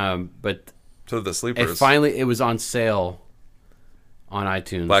 But so the Sleepers. It was on sale on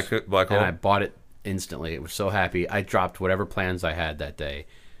iTunes. Black Hole? And I bought it instantly. I was so happy. I dropped whatever plans I had that day,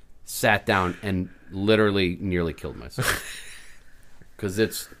 sat down, and literally nearly killed myself. Because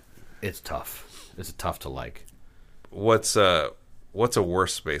it's tough. It's tough to like. What's a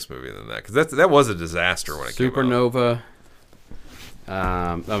worse space movie than that? Because that was a disaster when it came out. Supernova.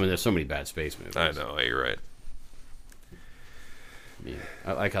 I mean, there's so many bad space movies. I know. You're right. Yeah.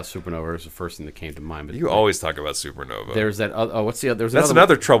 I like how Supernova is the first thing that came to mind. But you always talk about Supernova. There's that. What's the other? That's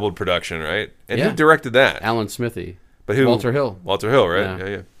another troubled production, right? And Yeah. who directed that? Alan Smithy. But who? Walter Hill. Walter Hill, right? Yeah.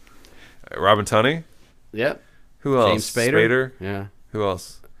 Yeah. Robin Tunney. Yep. Who else? James Spader. Yeah. Who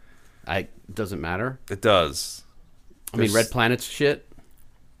else? Doesn't matter. It does. I mean, Red Planet's shit.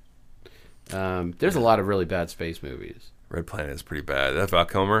 There's a lot of really bad space movies. Red Planet is pretty bad. That Val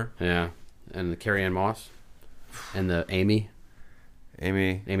Kilmer. Yeah, and the Carrie Ann Moss, and the Amy.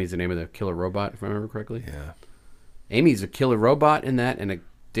 Amy. Amy's the name of the killer robot, if I remember correctly. Yeah. Amy's a killer robot in that, and a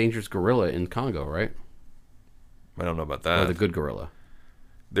dangerous gorilla in Congo, right? I don't know about that. Or the good gorilla.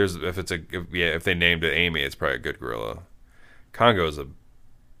 If they named it Amy, it's probably a good gorilla. Congo's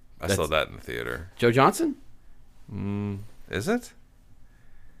I saw that in the theater. Joe Johnson? Is it?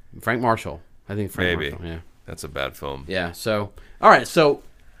 Frank Marshall. I think Frank Maybe. Marshall, yeah. That's a bad film. Yeah, so, all right, so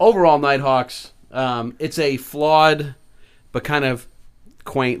overall, Nighthawks. It's a flawed, but kind of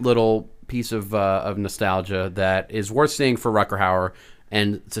quaint little piece of nostalgia that is worth seeing for Rutger Hauer,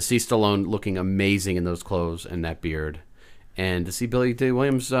 and to see Stallone looking amazing in those clothes and that beard, and to see Billy D.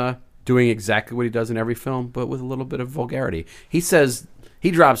 Williams doing exactly what he does in every film, but with a little bit of vulgarity. He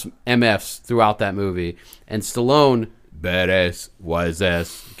drops MFs throughout that movie, and Stallone, badass, wise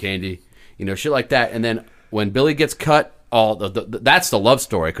ass, candy, shit like that. And then when Billy gets cut, that's the love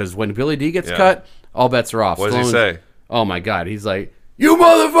story, because when Billy D gets cut, all bets are off. What does he say? Oh my God, he's like, "You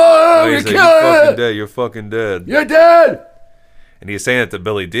motherfucker, He's like, "You're fucking dead. You're fucking dead. You're dead." And he's saying it to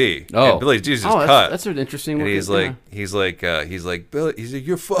Billy D. Oh, and Billy D's just cut. That's an interesting. And he's like, Billy, he's like,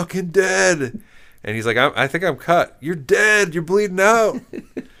 "You're fucking dead." And he's like, I think I'm cut. You're dead. You're bleeding out.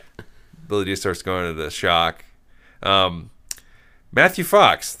 Billy D starts going into shock. Matthew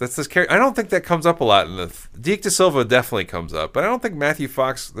Fox. That's this character. I don't think that comes up a lot in the. Deke De Silva definitely comes up, but I don't think Matthew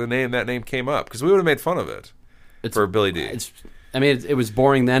Fox, that name came up, because we would have made fun of it for Billy D. It was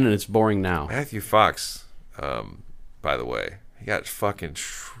boring then, and it's boring now. Matthew Fox, by the way, he got fucking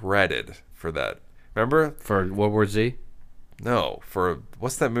shredded for that. Remember? For World War Z? No, for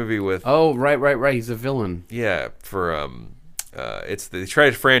what's that movie with? Oh, right. He's a villain. Yeah, for they tried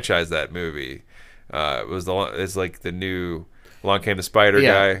to franchise that movie. It's like the new Along Came the Spider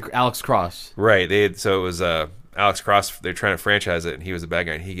guy, Alex Cross. Right. It was Alex Cross. They're trying to franchise it, and he was a bad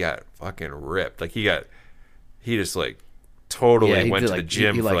guy, and he got fucking ripped. Like he just like totally went to the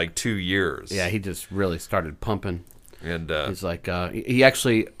gym for like 2 years. Yeah, he just really started pumping. And he's like,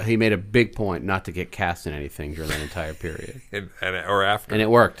 he made a big point not to get cast in anything during that entire period, or after, and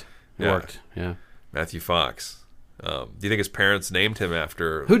it worked. It worked. Yeah. Matthew Fox. Do you think his parents named him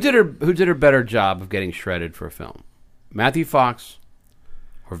after? Who did a better job of getting shredded for a film, Matthew Fox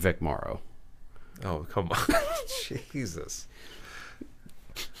or Vic Morrow? Oh, come on, Jesus!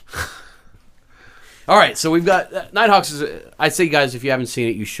 All right, so we've got Nighthawks. I'd say, guys, if you haven't seen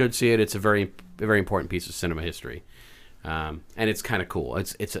it, you should see it. It's a very important piece of cinema history. And it's kind of cool.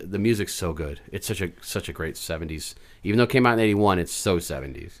 The music's so good. It's such a great 70s. Even though it came out in 81, it's so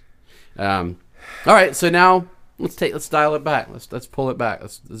 70s. All right, so now let's dial it back. Let's pull it back.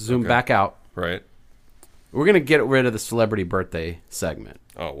 Let's zoom back out. Right. We're gonna get rid of the celebrity birthday segment.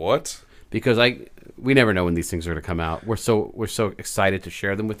 Oh, what? Because we never know when these things are gonna come out. We're so excited to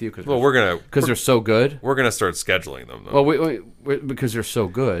share them with you because they're so good. We're gonna start scheduling them though. Well, because they're so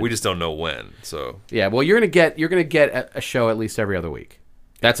good. We just don't know when. So yeah, well, you're gonna get a show at least every other week.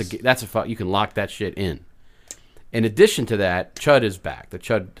 That's you can lock that shit in. In addition to that, Chud is back. The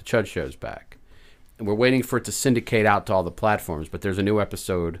Chud show's back, and we're waiting for it to syndicate out to all the platforms. But there's a new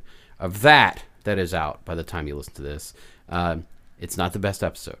episode of that is out by the time you listen to this. It's not the best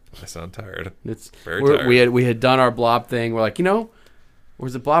episode. I sound tired. It's very tired. We had done our Blob thing. We're like,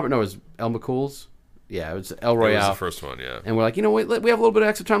 was it Blob? No, it was El McCool's. Yeah, it was El Royale. It was the first one, yeah. And we're like, we have a little bit of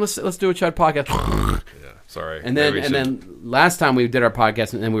extra time. Let's do a Chud podcast. Yeah, sorry. And then last time we did our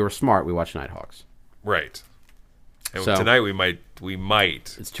podcast, and then we were smart. We watched Nighthawks. Right. And tonight we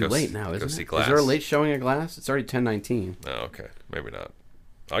might. It's too late now, isn't it? See Glass. Is there a late showing of Glass? It's already 10:19. Oh, okay. Maybe not.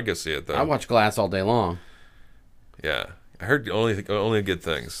 I'll go see it though. I watch Glass all day long. Yeah, I heard only good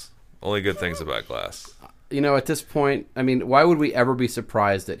things. Only good things about Glass. At this point, I mean, why would we ever be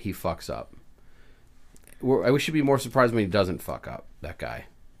surprised that he fucks up? We should be more surprised when he doesn't fuck up. That guy.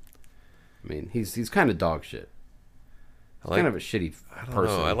 I mean, he's kind of dog shit. Kind of a shitty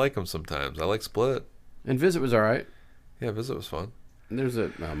person. I like him sometimes. I like Split. And Visit was all right. Yeah, Visit was fun. And there's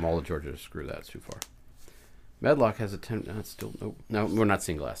Mall of Georgia. Screw that. It's too far. Medlock has a 10. Still no. We're not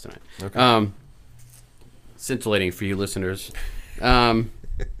seeing Glass tonight. Okay. Scintillating for you listeners. All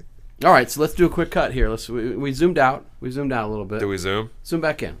right, so let's do a quick cut here. We zoomed out. We zoomed out a little bit. Do we zoom? Zoom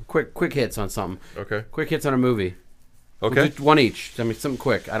back in. Quick hits on something. Okay. Quick hits on a movie. Okay. Just one each. I mean, something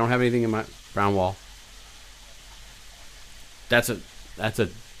quick. I don't have anything in my brown wall. That's a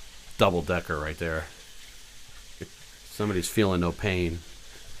double decker right there. Somebody's feeling no pain.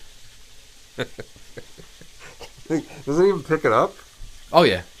 Does it even pick it up? Oh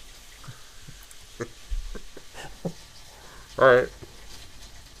yeah. All right.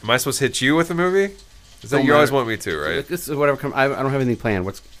 Am I supposed to hit you with a movie? Is that you always want me to, right? This is whatever. I don't have anything planned.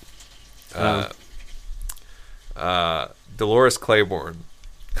 What's Dolores Claiborne.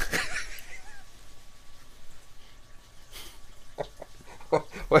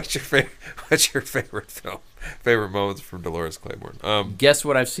 What's your favorite film? Favorite moments from Dolores Claiborne? Guess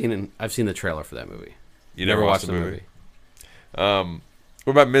what I've seen? I've seen the trailer for that movie. You never watched the movie? What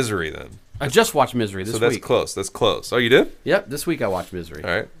about Misery then? I just watched Misery this week. So that's close. That's close. Oh, you did? Yep. This week I watched Misery. All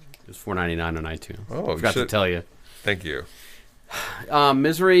right. It was $4.99 on iTunes. Oh, forgot to tell you. Thank you.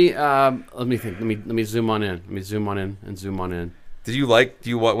 Misery. Let me think. Let me zoom on in. Let me zoom on in and zoom on in. Did you like?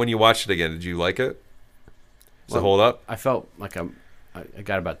 When you watched it again? Did you like it? Does it hold up? I felt like I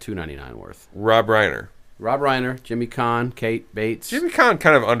got about $2.99 worth. Rob Reiner. Rob Reiner, Jimmy Caan, Kate Bates, Jimmy Caan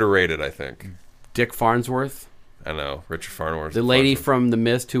kind of underrated, I think. Dick Farnsworth, I know Richard Farnsworth. the lady from The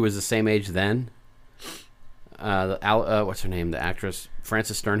Mist who was the same age then. What's her name? The actress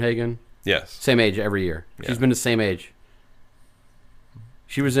Frances Sternhagen. Yes. Same age every year. Yeah. She's been the same age.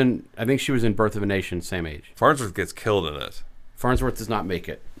 She was in. I think she was in Birth of a Nation. Same age. Farnsworth gets killed in it. Farnsworth does not make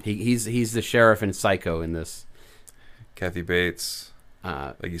it. He's the sheriff in Psycho in this. Kathy Bates,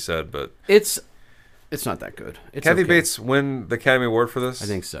 like you said, but It's not that good. It's Kathy okay. Bates win the Academy Award for this. I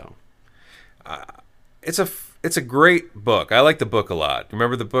think so. It's a great book. I like the book a lot.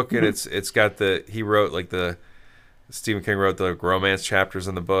 Remember the book, Mm-hmm. and it's got he wrote like Stephen King wrote the romance chapters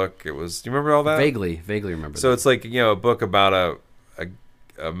in the book. It was. Do you remember all that? Vaguely remember. So that. it's like a book about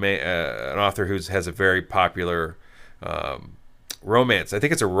an author who has a very popular romance. I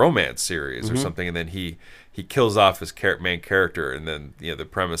think it's a romance series or something, and then he kills off his main character, and then the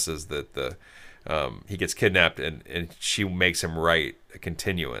premise is that he gets kidnapped and she makes him write a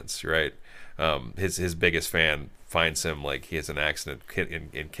continuance, right? His biggest fan finds him like he has an accident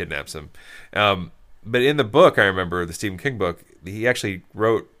and kidnaps him. But in the book, I remember the Stephen King book, he actually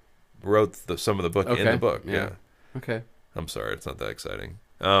wrote some of the book in the book. Yeah. Okay. I'm sorry, it's not that exciting.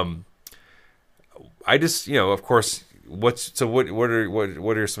 I just, of course, what are some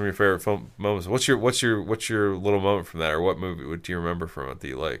of your favorite film moments? What's your little moment from that, or what movie do you remember from it that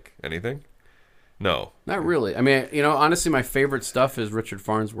you like? Anything? No. Not really. I mean, honestly, my favorite stuff is Richard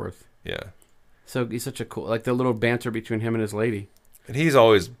Farnsworth. Yeah. So he's such a cool, like the little banter between him and his lady. And he's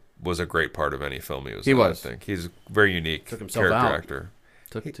always was a great part of any film he was in. Was. I think he's a very unique Took himself character out.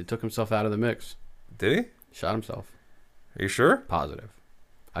 actor. He took himself out of the mix. Did he? Shot himself. Are you sure? Positive.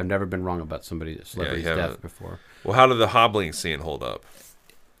 I've never been wrong about celebrity's haven't. death before. Well, how did the hobbling scene hold up?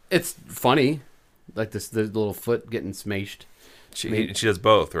 It's funny, like the little foot getting smashed. She does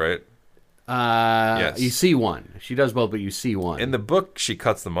both, right? Yes. You see one. She does both, but you see one. In the book, she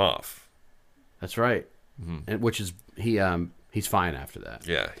cuts them off. That's right. And which is he's fine after that.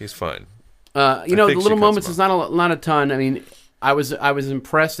 Yeah, he's fine. The think little she cuts moments him is not a ton. I mean, I was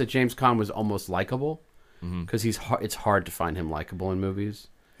impressed that James Caan was almost likable because it's hard to find him likable in movies.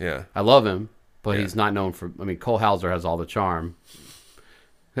 Yeah. I love him, but Yeah. he's not known for. I mean, Cole Hauser has all the charm.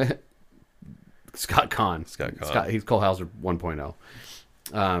 Scott Conn. He's Cole Hauser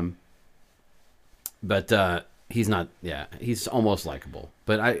 1.0. But he's not. Yeah, he's almost likable.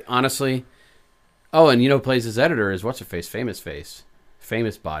 But I honestly. Oh, and who plays his editor is what's her face,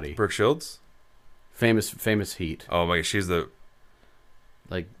 famous body, Brooke Shields? famous heat. Oh my gosh, she's the.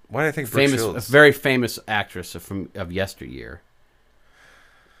 Like Why do I think Brooke famous, a Shields? very famous actress of yesteryear.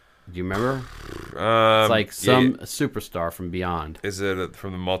 Do you remember? It's like some superstar from beyond. Is it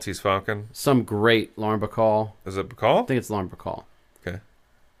from the Maltese Falcon? Some great Lauren Bacall. Is it I Bacall? think it's Lauren Bacall. Okay.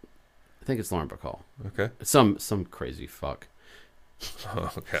 I think it's Lauren Bacall. Okay. Some crazy fuck.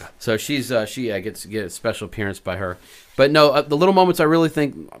 Oh, okay. So she gets a special appearance by her. But no, the little moments I really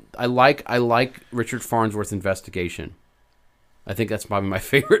think I like Richard Farnsworth's investigation. I think that's probably my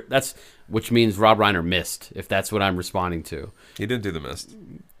favorite. Which means Rob Reiner missed, if that's what I'm responding to. He didn't do The Mist.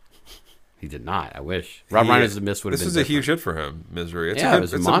 He did not. I wish Rob Reiner's The Mist would have been. This is a huge hit for him. Misery. It's Yeah, it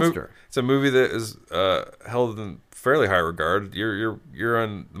was a monster. It's a movie that is held in fairly high regard. You're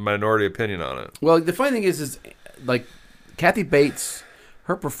on the minority opinion on it. Well, the funny thing is like Kathy Bates,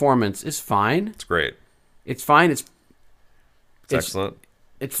 her performance is fine. It's great. It's fine. It's Excellent.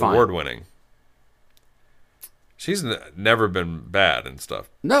 It's fine. Award winning. She's never been bad and stuff.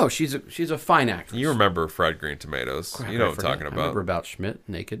 No, she's a fine actress. You remember Fried Green Tomatoes? Crap, You know I what I'm forgot. talking I about. remember about Schmidt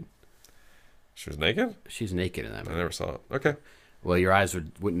naked. She was naked? She's naked in that I movie. never saw it. Okay. Well, your eyes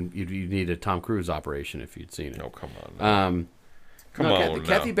wouldn't. You'd need a Tom Cruise operation if you'd seen it. Oh, come on. Now. Come No, on.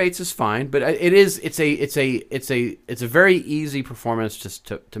 Kathy now. Bates is fine, but it's a very easy performance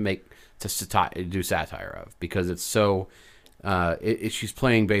to do satire of because it's so. She's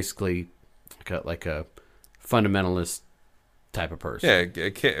playing basically like a fundamentalist type of person. Yeah,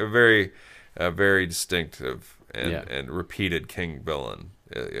 a very distinctive and repeated King villain.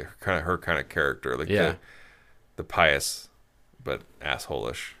 Her kind of character, like the pious but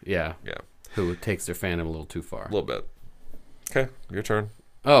asshole-ish. Yeah. Yeah, Who takes their fandom a little too far. a little bit. Okay, your turn.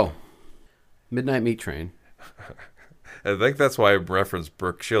 Oh, Midnight Meat Train. I think that's why I referenced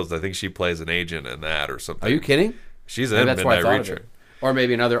Brooke Shields. I think she plays an agent in that or something. Are you kidding? She's Maybe in that's why I Midnight thought Meat of Train. it. Or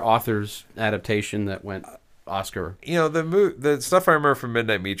maybe another author's adaptation that went Oscar. The stuff I remember from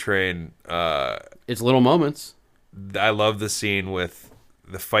Midnight Meat Train. It's little moments. I love the scene with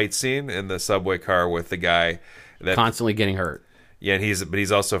the fight scene in the subway car with the guy that Constantly getting hurt. Yeah, and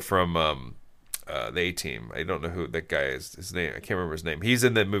he's also from the A-Team. I don't know who that guy is. His name, I can't remember his name. He's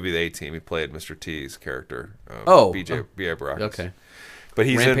in the movie The A-Team. He played Mr. T's character. B.J. Baracus. Okay. But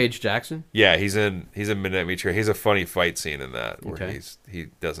he's Rampage in, Jackson. Yeah, he's in Midnight Meat Train. He's a funny fight scene in that where Okay. he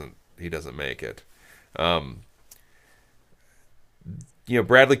doesn't make it.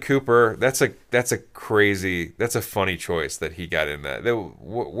 Bradley Cooper. That's a funny choice that he got in that.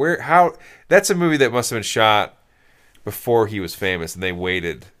 That's a movie that must have been shot before he was famous, and they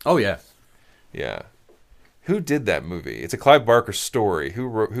waited. Oh yeah. Yeah. Who did that movie? It's a Clive Barker story.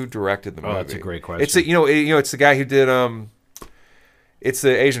 Who directed the movie? Oh, that's a great question. It's it's the guy who did it's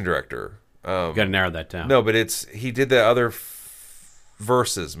the Asian director. You got to narrow that down. No, but he did the other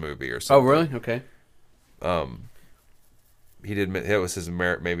Versus movie or Oh something. really? Okay. He did. It was his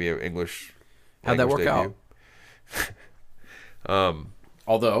maybe an English. How'd that work debut.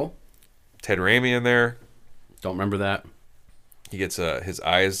 Although, Ted Raimi in there. don't remember that. He gets his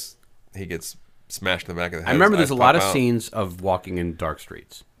eyes. He gets smashed in the back of the head. I remember His there's a eyes lot of pop out. scenes of walking in dark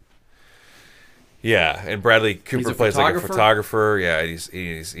streets. Yeah, and Bradley Cooper a plays like a photographer? photographer. Yeah,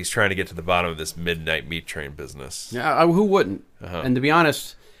 he's trying to get to the bottom of this midnight meat train business. Yeah, who wouldn't? And to be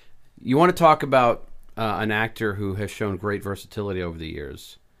honest, you want to talk about an actor who has shown great versatility over the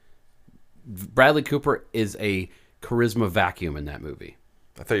years. Bradley Cooper is a charisma vacuum in that movie.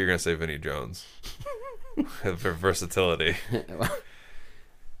 I thought you were going to say Vinnie Jones. For versatility.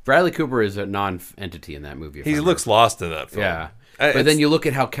 Bradley Cooper is a non-entity in that movie. He looks lost in that film. Yeah. But then you look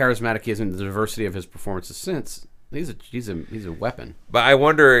at how charismatic he is and the diversity of his performances since. He's a weapon. But I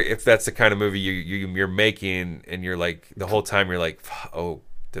wonder if that's the kind of movie you're making, and you're like the whole time you're like, oh,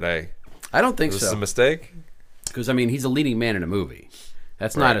 did I? I don't think Was this so. a mistake? Because I mean, he's a leading man in a movie.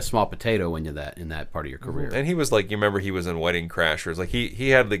 That's not a small potato when you're in that part of your career. And he was like, you remember he was in Wedding Crashers. Like he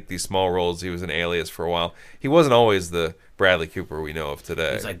had like these small roles. He was in Alias for a while. He wasn't always the Bradley Cooper we know of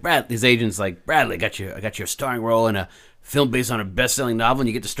today. He's like his agent's like, Bradley, I got your starring role in a film based on a best-selling novel, and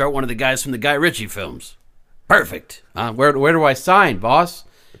you get to start one of the guys from the Guy Ritchie films. Perfect. Where do I sign, boss?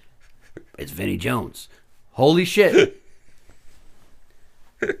 It's Vinnie Jones. Holy shit.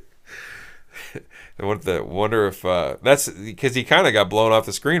 I wonder if that's because he kind of got blown off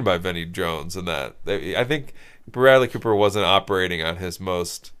the screen by Vinnie Jones in that. I think Bradley Cooper wasn't operating on his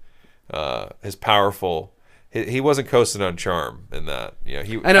most his powerful. He wasn't coasting on charm in that.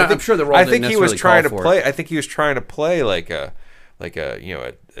 I'm sure the role I didn't think he was necessarily trying to call for play. it. I think he was trying to play like a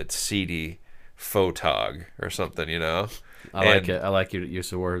seedy photog or something. Like it. I like your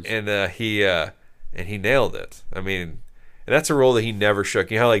use of words. And he nailed it. I mean, and that's a role that he never shook.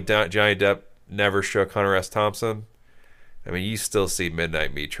 You know how like Johnny Depp never shook Hunter S. Thompson? I mean, you still see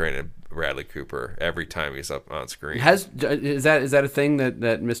Midnight Meat Train and Bradley Cooper every time he's up on screen. Is that a thing that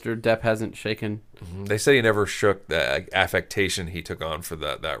Mr. Depp hasn't shaken? They said he never shook the affectation he took on for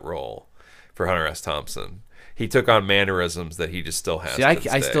that role for Hunter S. Thompson. He took on mannerisms that he just still has. See,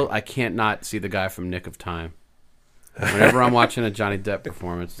 I can't not see the guy from Nick of Time. Whenever I'm watching a Johnny Depp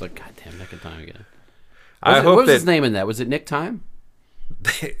performance, it's like, God damn, Nick of Time again. What was his name in that? Was it Nick Time?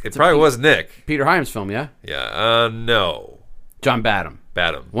 It probably was Nick. Peter Hyams film, yeah? Yeah. No. John Badham.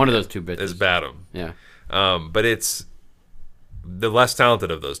 One of those two bitches. Is Badham. Yeah. But it's the less talented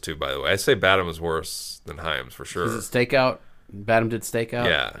of those two, by the way. I say Badham is worse than Hyams for sure. Is it Stakeout? Badham did Stakeout?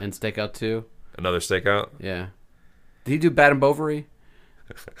 Yeah. And Stakeout 2? Another Stakeout? Yeah. Did he do Badham Bovary?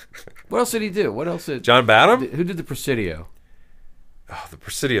 What else did he do? What else did... John Badham? Who did The Presidio? Oh, The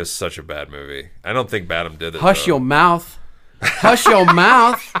Presidio is such a bad movie. I don't think Badham did it. Hush though. your mouth. Hush your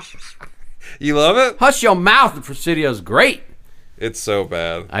mouth. You love it? Hush your mouth. The Presidio's great. It's so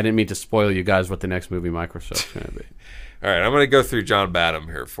bad. I didn't mean to spoil you guys what the next movie Microsoft's going to be. All right, I'm going to go through John Badham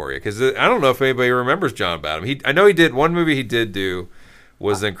here for you because I don't know if anybody remembers John Badham. I know he did one movie he did do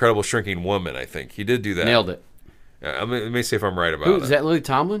was The Incredible Shrinking Woman. I think he did do that. Nailed it. Let me see if I'm right about Who it. is that? Lily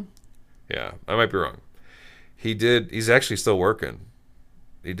Tomlin? Yeah, I might be wrong. He did. He's actually still working.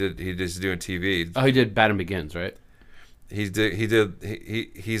 He's doing TV. Oh, he did Badham Begins, right? He's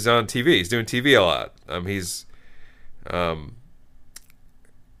on TV. He's doing TV a lot.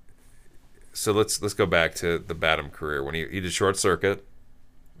 So let's go back to the Badham career when he did Short Circuit.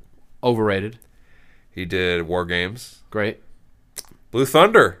 Overrated. He did War Games. Great. Blue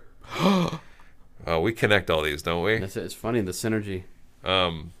Thunder. We connect all these, don't we? That's it. It's funny, the synergy.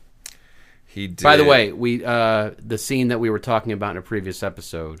 He did. By the way, the scene that we were talking about in a previous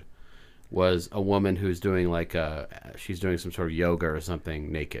episode was a woman who's doing she's doing some sort of yoga or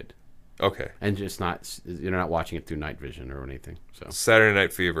something naked. Okay. And you're not watching it through night vision or anything. So Saturday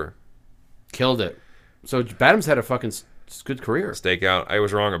Night Fever. killed it. So Badham's had a fucking good career. Stakeout. I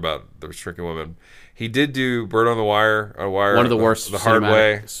was wrong about the Stricken Woman. He did do Bird on the Wire. One of the worst. The Hard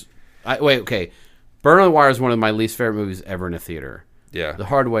Way. Okay. Bird on the Wire is one of my least favorite movies ever in a theater. Yeah. The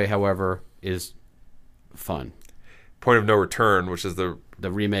Hard Way, however, is fun. Point of No Return, which is the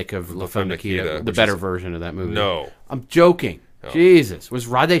remake of La Femme Femme Nikita, Nikita, the which better is- version of that movie. No. I'm joking. Jesus. Was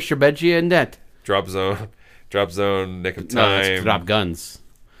Rade Sherbedji in that? Drop Zone, Nick of No, Time. that's Drop Guns.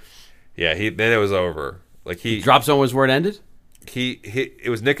 Yeah, then it was over. Like Drop Zone was where it ended? it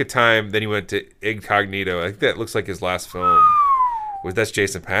was Nick of Time. Then he went to Incognito. I think that looks like his last film. That's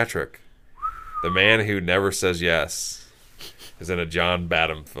Jason Patrick, the man who never says yes, is in a John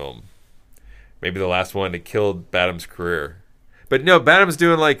Badham film. Maybe the last one that killed Badham's career. But no, Badham's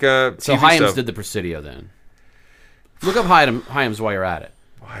doing like So TV Hyams stuff. did the Presidio then. Look up Hyams while you're at it.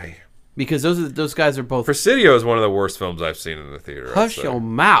 Why? Because those guys are both. Presidio is one of the worst films I've seen in the theater. I'd Hush say. your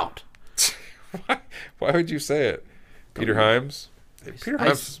mouth. Why would you say it? Peter Hyams? Peter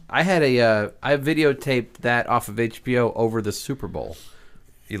Hyams. I videotaped that off of HBO over the Super Bowl.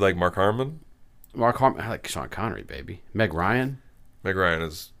 You like Mark Harmon? Mark Harmon, I like Sean Connery, baby. Meg Ryan. Meg Ryan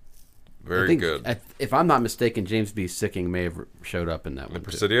is I very think, good. If I'm not mistaken, James B. Sicking may have showed up in that one. too.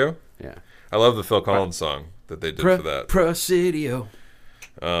 Presidio? Yeah. I love the Phil Collins song that they did for that. Presidio.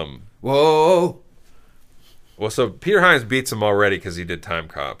 Whoa. Well, so Peter Hyams beats him already because he did Time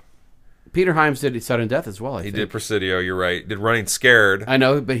Cop. Peter Hyams did Sudden Death as well, I He think. did Presidio, you're right. Did Running Scared. I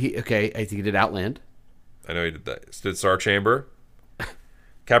know, but I think he did Outland. I know he did that. Did Star Chamber.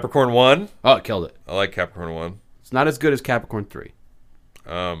 Capricorn 1. Oh, it killed it. I like Capricorn 1. It's not as good as Capricorn 3.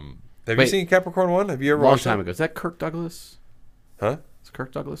 Have you Wait. seen Capricorn 1? Have you ever Long watched time that? ago. Is that Kirk Douglas? Huh? Is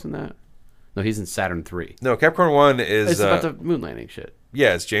Kirk Douglas in that? No, he's in Saturn 3. No, Capricorn 1 is... It's about the moon landing shit.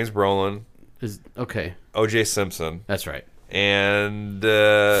 Yeah, it's James Brolin, Okay, O.J. Simpson, that's right. and...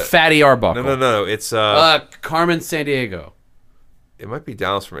 Fatty Arbuckle. No. It's... Carmen Sandiego. it might be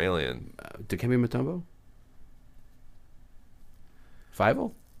Dallas from Alien. Dikembe Mutombo?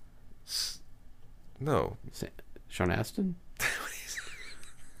 Fievel? No. Sean Astin?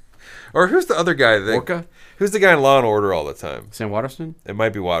 Or who's the other guy? Orca? Who's the guy in Law and Order all the time? Sam Waterston? It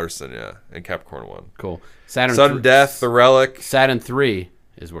might be Watterson, yeah, in Capricorn 1. Cool. Saturn Sudden Death, The Relic, Saturn 3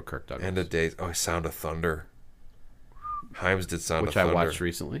 is what Kirk Douglas. End of Days. Oh, Sound of Thunder. Hyams did Sound which of I Thunder. watched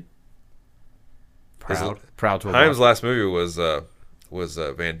recently. Is Proud to have Hyams' watched. last movie was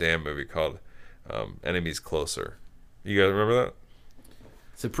a Van Damme movie called Enemies Closer. You guys remember that?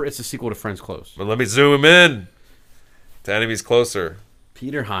 It's a sequel to Friends Close. But let me zoom him in to Enemies Closer.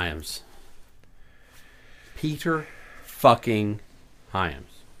 Peter Hyams. Peter fucking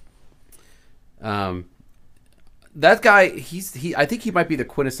Hyams. That guy, I think he might be the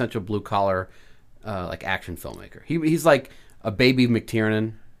quintessential blue collar, like action filmmaker. He's like a baby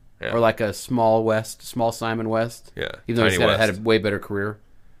McTiernan, Yeah. or like a small Simon West. Yeah, even though he's Tiny had West. a way better career.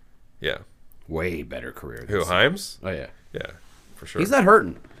 Yeah. Way better career. Who, Hyams? Oh yeah, Yeah, for sure. he's not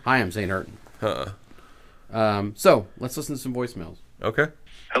hurting. Hyams ain't hurting. Uh-uh. So let's listen to some voicemails. Okay.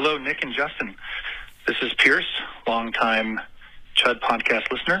 Hello, Nick and Justin. This is Pierce, longtime Chud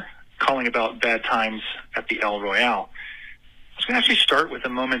podcast listener, calling about bad times at the El Royale. I was going to actually start with a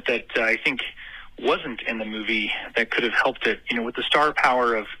moment that I think wasn't in the movie that could have helped it. You know, with the star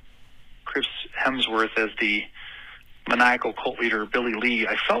power of Chris Hemsworth as the maniacal cult leader, Billy Lee,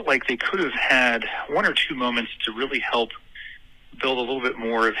 I felt like they could have had one or two moments to really help build a little bit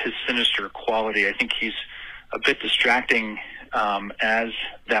more of his sinister quality. I think he's a bit distracting as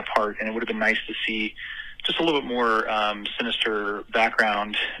that part, and it would have been nice to see just a little bit more sinister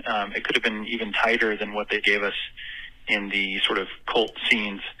background. It could have been even tighter than what they gave us in the sort of cult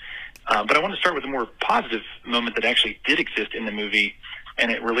scenes. But I want to start with a more positive moment that actually did exist in the movie,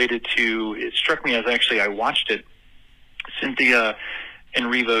 and it related to, it struck me as actually I watched it, Cynthia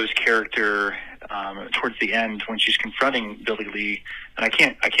Erivo's character towards the end when she's confronting Billy Lee, and I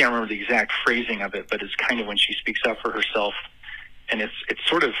can't remember the exact phrasing of it, but it's kind of when she speaks up for herself, and it's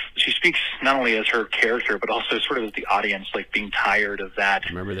sort of, she speaks not only as her character but also sort of as the audience, like being tired of that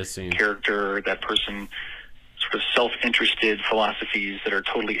Remember this scene? character, that person, sort of self-interested philosophies that are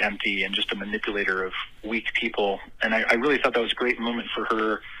totally empty and just a manipulator of weak people. And I really thought that was a great moment for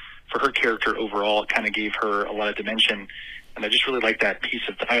her character overall. It kind of gave her a lot of dimension. And I just really like that piece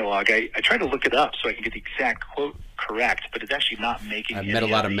of dialogue. I tried to look it up so I can get the exact quote correct, but it's actually not making I've any met a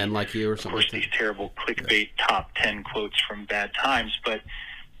lot of the, men like you, or of something course, like these that. terrible clickbait top 10 quotes from Bad Times. But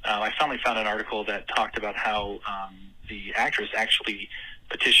I finally found an article that talked about how the actress actually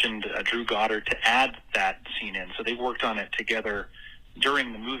petitioned Drew Goddard to add that scene in. So they worked on it together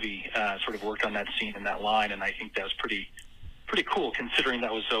during the movie, sort of worked on that scene and that line, and I think that was pretty pretty cool considering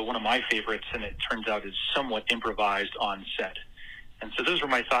that was one of my favorites, and it turns out is somewhat improvised on set. And so those were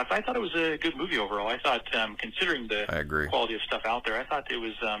my thoughts. I thought it was a good movie overall. I thought, considering the I agree. quality of stuff out there, I thought it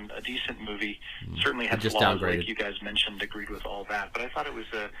was a decent movie. Certainly had just flaws, downgraded. like you guys mentioned, agreed with all that. But I thought it was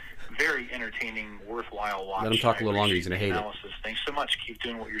a very entertaining, worthwhile watch. Let him talk a little I longer. He's appreciate gonna hate the it. analysis. Thanks so much. Keep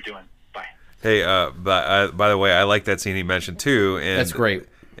doing what you're doing. Bye. Hey, by the way, I like that scene he mentioned too. And That's great.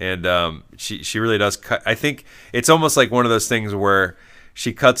 And she really does cut. I think it's almost like one of those things where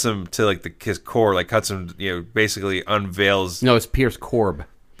she cuts him to like his core, like cuts him, basically unveils. No, it's Pierce Korb.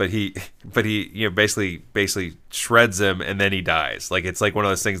 But he, basically shreds him, and then he dies. Like it's like one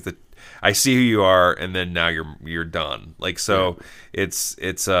of those things that I see who you are, and then now you're done. Like so, it's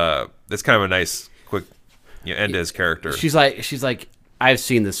kind of a nice quick end to his character. She's like, I've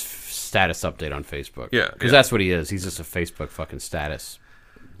seen this status update on Facebook. Yeah, because that's what he is. He's just a Facebook fucking status.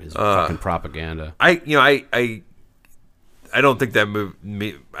 His fucking propaganda. I don't think that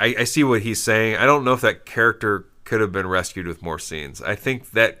I see what he's saying. I don't know if that character could have been rescued with more scenes. I think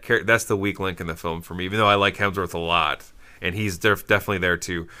that's the weak link in the film for me. Even though I like Hemsworth a lot, and he's definitely there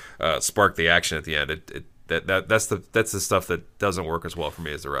to spark the action at the end. That's the stuff that doesn't work as well for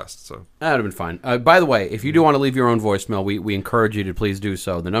me as the rest. So that would have been fine. By the way, if you do want to leave your own voicemail, we encourage you to please do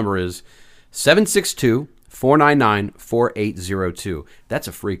so. The number is 762-499-4802. That's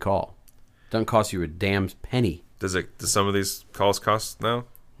a free call. Doesn't cost you a damn penny. Does some of these calls cost now?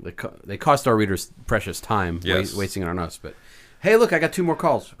 They cost our readers precious time, Yes. wasting it on us. But hey, look, I got 2 more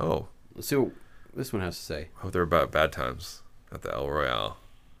calls. Oh, Let's see what this one has to say. I hope they're about bad times at the El Royale.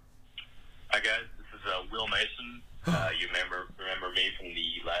 Hi guys, this is Will Mason. You remember me from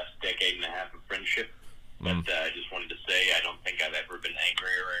the last decade and a half of friendship. But I just wanted to say I don't think I've ever been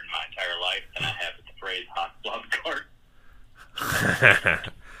angrier in my entire life than I have at the phrase hot blob cart.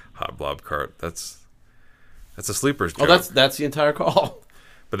 Hot blob cart. That's a sleeper's joke. Oh, that's the entire call.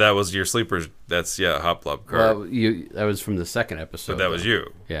 But that was your sleepers. That's hot blob cart. Well, that was from the second episode. But that was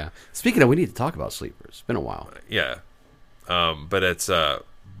you. Yeah. Speaking of, we need to talk about sleepers. It's been a while. Yeah. That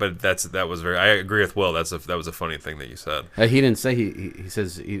was very. I agree with Will. That was a funny thing that you said. He didn't say he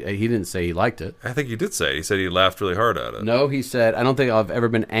says he didn't say he liked it. I think you did say it. He said he laughed really hard at it. No, he said I don't think I've ever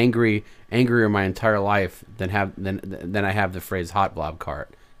been angrier in my entire life than I have the phrase hot blob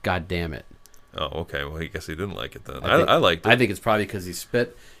cart. God damn it. Oh, okay. Well, I guess he didn't like it then. I liked it. I think it's probably because he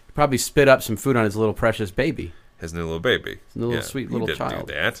probably spit up some food on his little precious baby. His new little baby. His little sweet little he didn't child.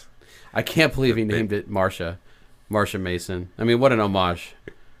 do that. I can't believe he named it Marsha Mason. I mean, what an homage.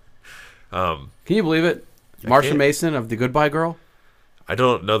 Can you believe it? Marsha can't. Mason of The Goodbye Girl? I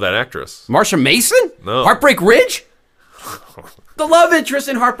don't know that actress. Marsha Mason? No. Heartbreak Ridge? The love interest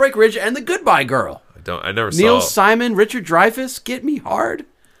in Heartbreak Ridge and The Goodbye Girl. I never Neil saw. Simon, Richard Dreyfuss, Get Me Hard.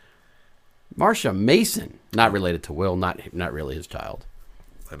 Marsha Mason, not related to Will, not really his child.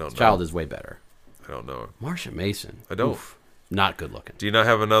 I don't His know. child is way better. I don't know. Marsha Mason. I don't. Oof, not good looking. Do you not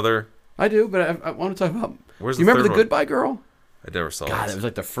have another? I do, but I want to talk about. Where's Do you the remember third The one? Goodbye Girl? I never saw God, it. it was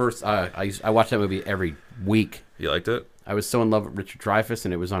like the first. I watched that movie every week. You liked it? I was so in love with Richard Dreyfuss,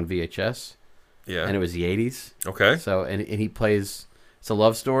 and it was on VHS, Yeah. and it was the '80s. Okay. So, and he plays. It's a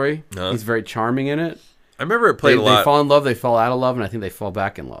love story. Uh-huh. He's very charming in it. I remember it played They a lot. fall in love, they fall out of love, and I think they fall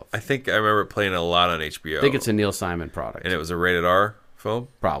back in love. I think I remember it playing a lot on HBO. I think it's a Neil Simon product. And it was a rated R film.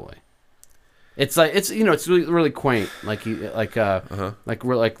 Probably. It's like it's really, really quaint, like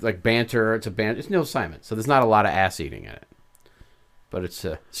banter. It's Neil Simon, so there's not a lot of ass eating in it, but it's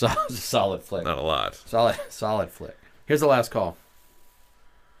a solid flick. Not a lot. Solid flick. Here's the last call.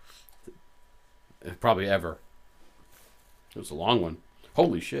 Probably ever. It was a long one.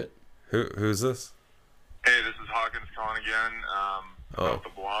 Holy shit. Who's this? Hey, this is Hawkins calling again about the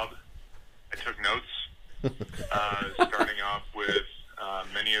blob. I took notes, starting off with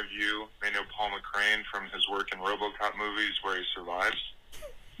many of you may know Paul McCrane from his work in RoboCop movies where he survives.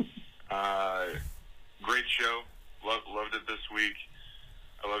 Great show. Loved it this week.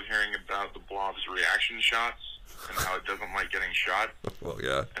 I love hearing about the blob's reaction shots and how it doesn't like getting shot. Well,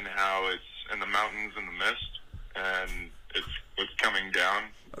 yeah. And how it's in the mountains in the mist and it's coming down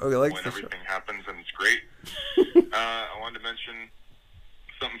when everything happens, and it's great. I wanted to mention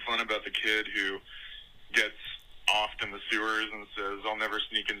something fun about the kid who gets offed in the sewers and says, "I'll never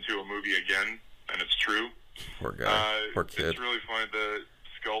sneak into a movie again," and it's true. Poor guy. Poor kid. It's really funny. The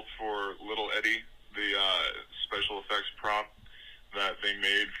sculpt for Little Eddie, the special effects prop that they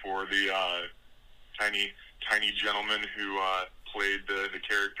made for the tiny gentleman who played the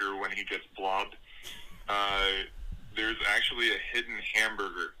character when he gets blobbed. There's actually a hidden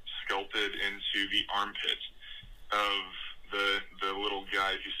hamburger sculpted into the armpit of the little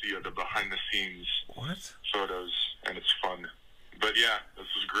guy. If you see the behind the scenes What? photos, and it's fun. But yeah, this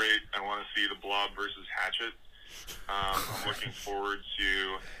was great. I want to see the Blob versus Hatchet. I'm looking forward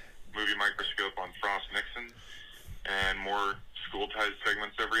to Movie Microscope on Frost Nixon and more School Ties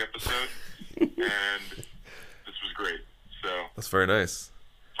segments every episode. And this was great. So That's very nice.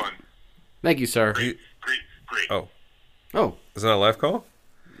 fun. Thank you, sir. Great. Oh, Oh, is that a live call?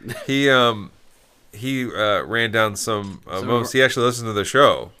 He ran down some moments. He actually listened to the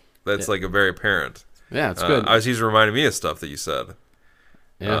show. That's like a very apparent. yeah, it's good. He's reminding me of stuff that you said.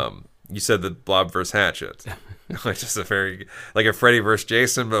 Yeah. You said the Blob versus Hatchet, like just a very like a Freddy versus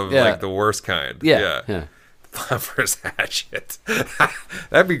Jason, but of Yeah. like the worst kind. yeah. Blob versus Hatchet.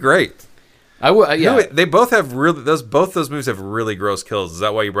 That'd be great. I would. Yeah. Wait, they both have really both those movies have really gross kills. Is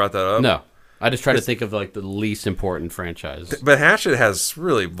that why you brought that up? No, I just try to think of like the least important franchise. But Hatchet has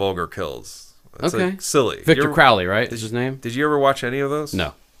really vulgar kills. It's Okay. like silly. Victor You ever- Crowley, right? Is his name? Did you ever watch any of those?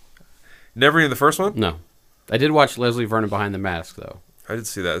 No, Never even the first one? no. I did watch Leslie Vernon Behind the Mask, though. I did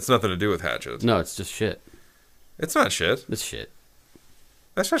see that. It's nothing to do with Hatchet. No, it's just shit. It's not shit. It's shit.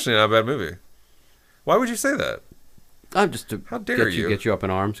 That's actually not a bad movie. Why would you say that? I'm just to How dare you. get you up in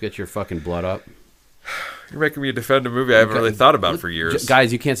arms, get your fucking blood up. You're making me defend a movie I haven't really thought about for years.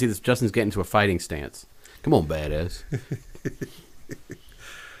 Guys, you can't see this. Justin's getting into a fighting stance. Come on, badass.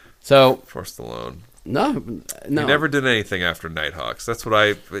 So For Stallone. no. He never did anything after Nighthawks. That's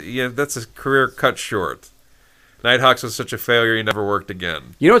what that's a career cut short. Nighthawks was such a failure he never worked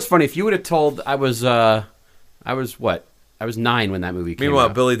again. You know what's funny? If you would have told I was what? I was 9 when that movie came Meanwhile,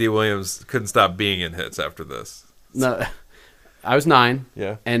 out. Billy D. Williams couldn't stop being in hits after this. No, I was 9.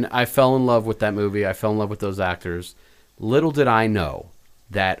 Yeah. And I fell in love with that movie. I fell in love with those actors. Little did I know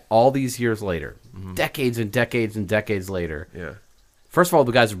that all these years later, decades and decades and decades later, Yeah. first of all,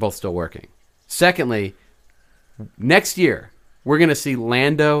 the guys are both still working. Secondly, next year, we're going to see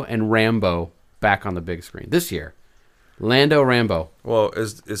Lando and Rambo back on the big screen. This year. Lando, Rambo. Well,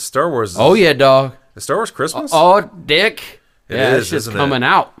 is Star Wars... Oh, yeah, dog. Is Star Wars Christmas? Oh, dick. It yeah, is, it's just isn't coming it?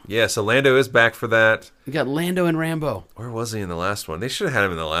 out. Yeah, so Lando is back for that. You got Lando and Rambo. Where was he in the last one? They should have had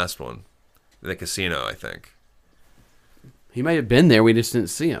him in the last one. In the casino, I think. He might have been there. We just didn't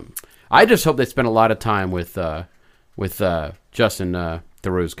see him. I just hope they spent a lot of time with Justin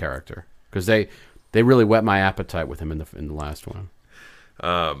Theroux's character because they really whet my appetite with him in the last one.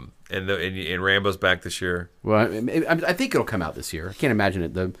 And Rambo's back this year. Well, I think it'll come out this year. I can't imagine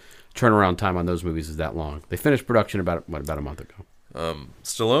it. The turnaround time on those movies is that long. They finished production about a month ago.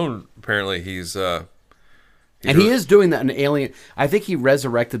 Stallone, apparently, he He is doing that in Alien. I think he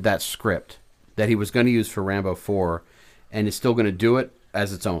resurrected that script that he was going to use for Rambo 4, and is still going to do it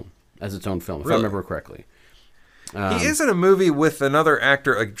as its own film, if I remember correctly. He is in a movie with another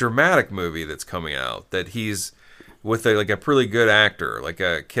actor, a dramatic movie that's coming out that he's with a really good actor, like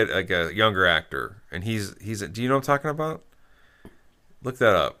a kid, like a younger actor, and he's. Do you know what I'm talking about? Look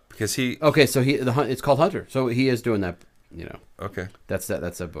that up because he. Okay, so it's called Hunter. So he is doing that. You know. Okay. That's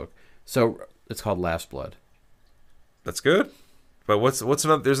that book. So it's called Last Blood. That's good. But what's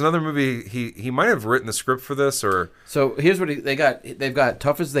another? There's another movie. He might have written the script for this, or so here's what they got. They've got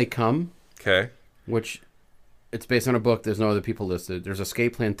Tough as They Come, okay, which it's based on a book. There's no other people listed. There's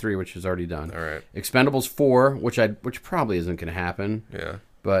Escape Plan 3, which is already done. All right. Expendables 4, which probably isn't going to happen. Yeah.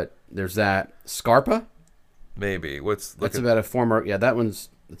 But there's that. Scarpa. Maybe. That's about a former. Yeah, that one's.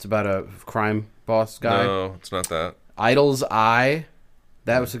 It's about a crime boss guy. No, it's not that. Idol's Eye.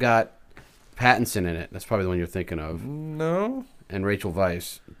 That was got Pattinson in it. That's probably the one you're thinking of. No. And Rachel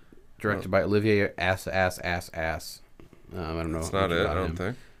Weisz, directed by Olivier Ass. I don't know. That's not it. I don't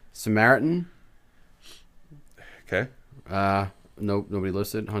think. Samaritan. Okay. No, nobody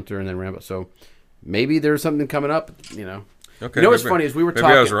listed. Hunter and then Rambo. So maybe there's something coming up. You know. Okay. You know what's funny is we were talking.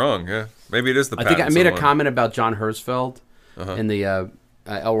 Maybe I was wrong. Yeah. Maybe it is the. I think I made a one. comment about John Herzfeld in the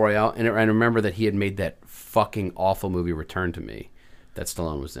El Royale, and I remember that he had made that fucking awful movie Return to Me that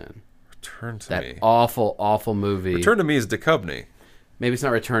Stallone was in. Return to that Me. Awful movie. Return to Me is Duchovny. Maybe it's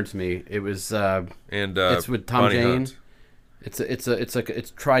not Return to Me. It was. And it's with Tom Bonnie Jane. Hunt.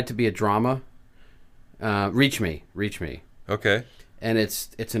 It's tried to be a drama. Reach Me. Okay. And it's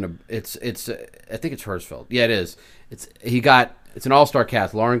I think it's Herzfeld. Yeah, it is. It's an all-star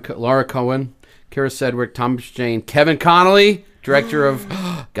cast. Laura Cohen, Kira Sedgwick, Thomas Jane, Kevin Connolly, director of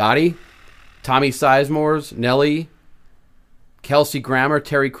Gotti, Tommy Sizemore, Nelly, Kelsey Grammer,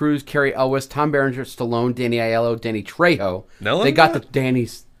 Terry Crews, Carrie Elwes, Tom Berenger, Stallone, Danny Aiello, Danny Trejo. Nelly? They got the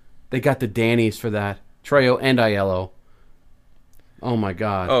Dannys. They got the Dannys for that. Trejo and Aiello. Oh my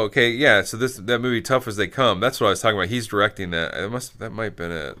God. Oh, okay, yeah. So that movie, Tough as They Come. That's what I was talking about. He's directing that. That might have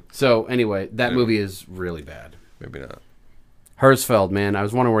been it. So anyway, that movie is really bad. Maybe not. Herzfeld, man, I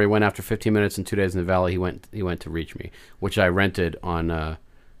was wondering where he went after 15 minutes and 2 days in the valley. He went to Reach Me, which I rented on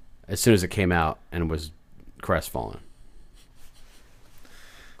as soon as it came out and was crestfallen.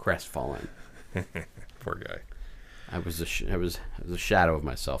 Poor guy. I was a shadow of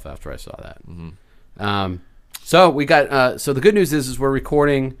myself after I saw that. Mm-hmm. So we got. So the good news is we're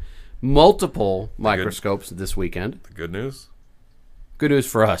recording multiple microscopes this weekend. The good news. Good news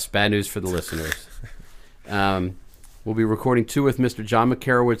for us. Bad news for the listeners. We'll be recording 2 with Mr. John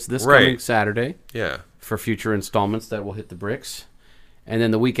McCarowitz this coming Saturday. Yeah. For future installments that will hit the bricks, and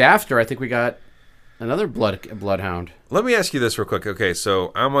then the week after, I think we got another bloodhound. Let me ask you this real quick. Okay,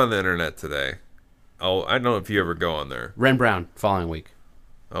 so I'm on the internet today. I don't know if you ever go on there. Ren Brown following week.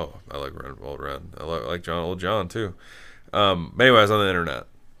 Oh, I like Ren. I like old John too. But anyway, I was on the internet.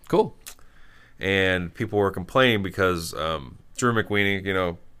 Cool. And people were complaining because Drew McWeeny,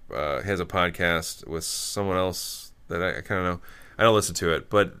 has a podcast with someone else that I kind of know. I don't listen to it,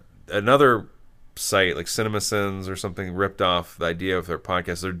 but another site like CinemaSins or something ripped off the idea of their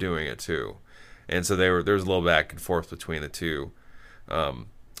podcast. They're doing it too, and so there was a little back and forth between the two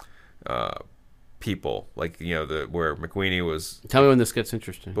people. Like where McWeeny was. Tell me when this gets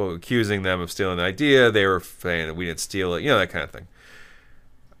interesting. Well, accusing them of stealing the idea. They were saying that we didn't steal it. That kind of thing.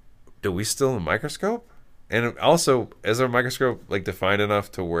 Do we steal a microscope? And also, is our microscope defined enough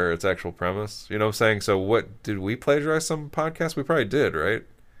to where its actual premise? You know what I'm saying? So what, did we plagiarize some podcast? We probably did, right?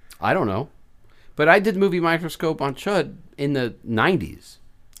 I don't know. But I did movie Microscope on Chud in the 90s.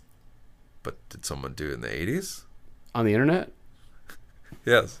 But did someone do it in the 80s? On the internet?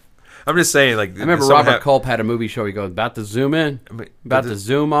 Yes. I'm just saying, I remember Robert Culp had a movie show. He goes, about to zoom in, about to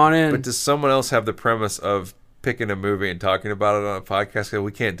zoom on in. But does someone else have the premise of picking a movie and talking about it on a podcast?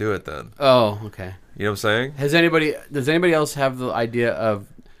 We can't do it then. Oh, okay. You know what I'm saying? Does anybody else have the idea of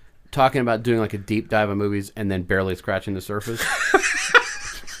talking about doing a deep dive of movies and then barely scratching the surface?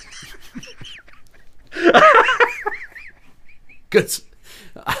 Because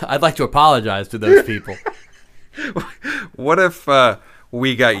I'd like to apologize to those people. What if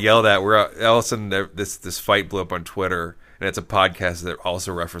we got yelled at? We're all of a sudden this fight blew up on Twitter, and it's a podcast that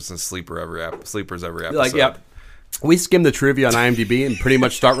also references Sleepers every episode. Yep. We skim the trivia on IMDb and pretty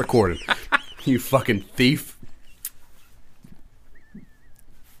much start recording. You fucking thief.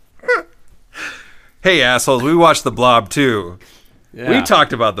 Hey, assholes, we watched The Blob, too. Yeah. We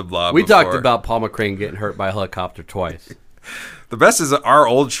talked about The Blob We before. talked about Paul McCrane getting hurt by a helicopter twice. The best is our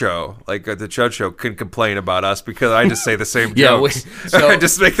old show, the Chud Show, can complain about us because I just say the same jokes. I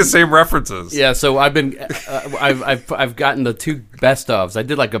just make the same references. Yeah, so I've been, I've gotten the 2 best ofs. I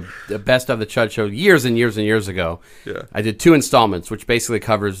did a best of the Chud Show years and years and years ago. Yeah, I did 2 installments, which basically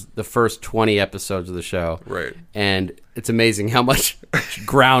covers the first 20 episodes of the show. Right, and it's amazing how much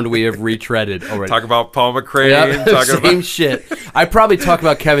ground we have retreaded already. Talk about Paul McCrane. Yeah, same shit. I probably talk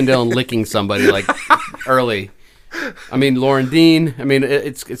about Kevin Dillon licking somebody early. I mean, Lauren Dean. I mean,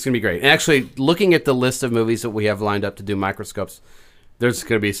 it's going to be great. And actually, looking at the list of movies that we have lined up to do microscopes, there's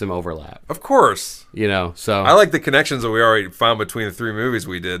going to be some overlap. Of course. So I like the connections that we already found between the 3 movies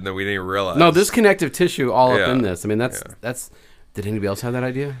we did and that we didn't even realize. No, there's connective tissue all up in this. I mean, that's. Did anybody else have that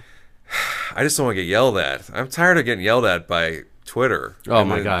idea? I just don't want to get yelled at. I'm tired of getting yelled at by Twitter. Oh,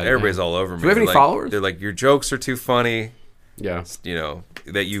 my God. Everybody's all over me. Do we have any followers? They're like, your jokes are too funny. Yeah.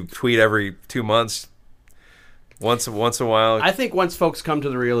 That you tweet every 2 months. Once a while. I think once folks come to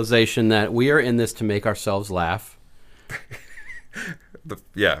the realization that we are in this to make ourselves laugh.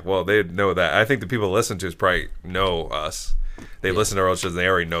 Well, they know that. I think the people that listen to us probably know us. They listen to our old shows and they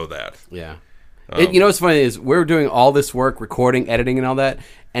already know that. Yeah. What's funny is we're doing all this work, recording, editing, and all that,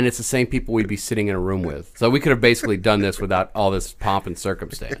 and it's the same people we'd be sitting in a room with. So we could have basically done this without all this pomp and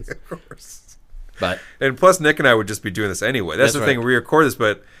circumstance. Of course. And plus, Nick and I would just be doing this anyway. That's the thing. We record this,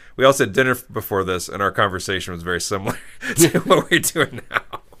 but we also had dinner before this, and our conversation was very similar to what we're doing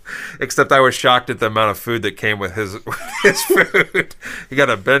now. Except I was shocked at the amount of food that came with his food. He got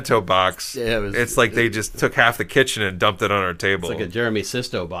a bento box. Yeah, it's like they just took half the kitchen and dumped it on our table. It's like a Jeremy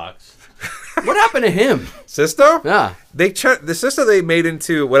Sisto box. What happened to him? Sisto? Yeah. The Sisto they made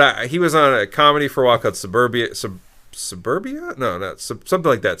into he was on a comedy for a while called Suburbia? No, not something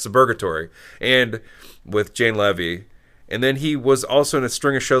like that. Suburgatory, and with Jane Levy. And then he was also in a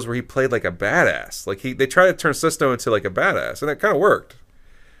string of shows where he played like a badass. They tried to turn Sisto into like a badass, and that kind of worked.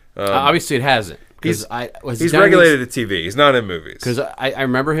 Obviously, it hasn't. He's regulated to TV. He's not in movies. Because I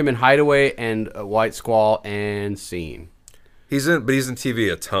remember him in Hideaway and White Squall and Scene. He's in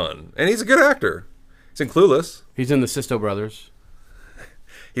TV a ton, and he's a good actor. He's in Clueless. He's in the Sisto Brothers.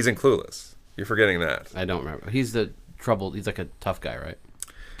 He's in Clueless. You're forgetting that. I don't remember. He's the troubled. He's like a tough guy, right?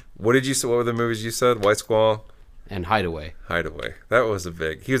 What did you say? What were the movies you said? White Squall and Hideaway. Hideaway. That was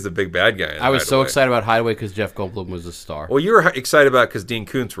he was the big bad guy. I was so excited about Hideaway because Jeff Goldblum was the star. Well, you were excited about it because Dean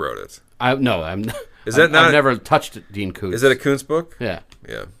Koontz wrote it. I'm not. I've never touched Dean Koontz. Is it a Koontz book? Yeah.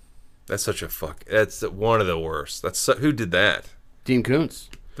 Yeah. That's such a fuck. That's one of the worst. Who did that? Dean Koontz.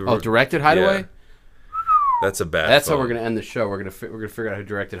 Directed Hideaway? Yeah. That's a bad. That's how we're gonna end the show. We're gonna figure out who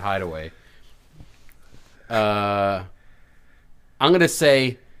directed Hideaway. I'm gonna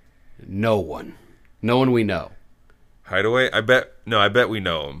say no one. No one we know. Hideaway? I bet we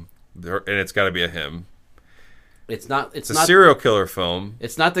know him. And it's got to be a him. It's not a serial killer film.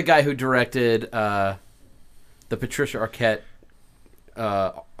 It's not the guy who directed the Patricia Arquette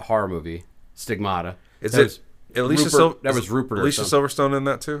horror movie, Stigmata. Is it Alicia That was Rupert. Alicia Silverstone in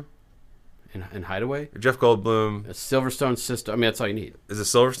that too? In Hideaway? Jeff Goldblum. Silverstone's sister. I mean, that's all you need. Is it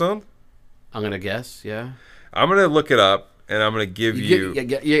Silverstone? I'm going to guess, yeah. I'm going to look it up, and I'm going to give you...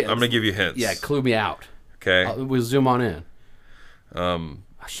 Yeah, I'm going to give you hints. Yeah, clue me out. Okay. We'll zoom on in.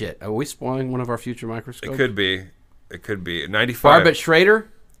 Shit. Are we spoiling one of our future microscopes? It could be. 95. Barbet Schrader?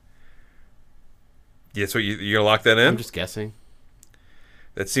 Yeah, so you're going to lock that in? I'm just guessing.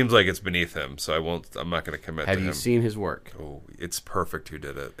 That seems like it's beneath him, so I'm not going to commit to him. Have you seen his work? Oh, it's perfect who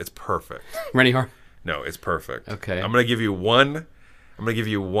did it. It's perfect. Renny Hart? No, it's perfect. Okay. I'm going to give you one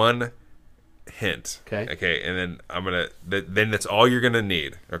hint. Okay. Okay, and then then that's all you're going to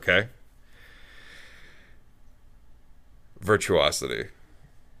need, okay? Virtuosity.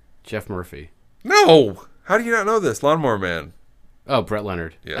 Jeff Murphy. No! How do you not know this? Lawnmower Man. Oh, Brett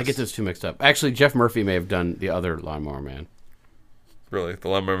Leonard. Yes. I get those two mixed up. Actually, Jeff Murphy may have done the other Lawnmower Man. Really? The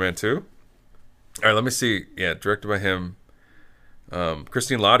Lawnmower Man 2? All right, let me see. Yeah, directed by him.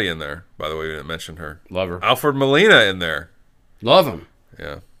 Christine Lottie in there, by the way. We didn't mention her. Love her. Alfred Molina in there. Love him.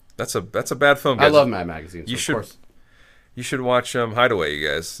 Yeah. That's a bad film, guys. I love Mad Magazine. Of course. You should watch Hideaway, you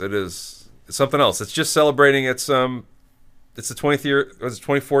guys. It's something else. It's just celebrating it's the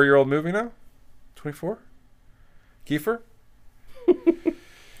 24-year-old movie now? 24? Kiefer?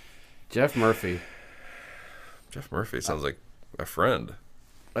 Jeff Murphy. Jeff Murphy sounds like a friend.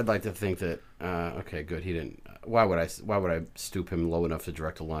 I'd like to think that. Okay, good. He didn't. Why would I stoop him low enough to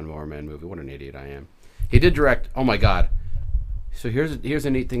direct a Lawnmower Man movie? What an idiot I am. He did direct. Oh my God. So here's a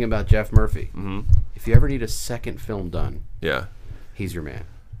neat thing about Jeff Murphy. Mm-hmm. If you ever need a second film done, yeah, he's your man.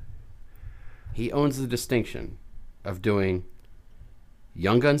 He owns the distinction of doing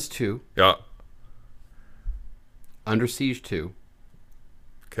Young Guns 2, yeah, Under Siege 2,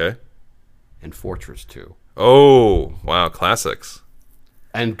 okay, and Fortress 2. Oh, wow, classics.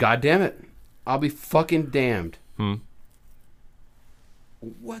 And goddamn it, I'll be fucking damned.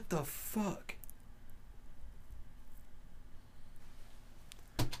 What the fuck?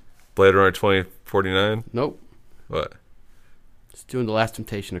 Blade Runner 2049? Nope. What? It's doing The Last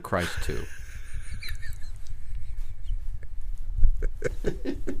Temptation of Christ 2.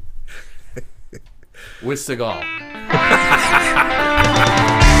 With Seagal.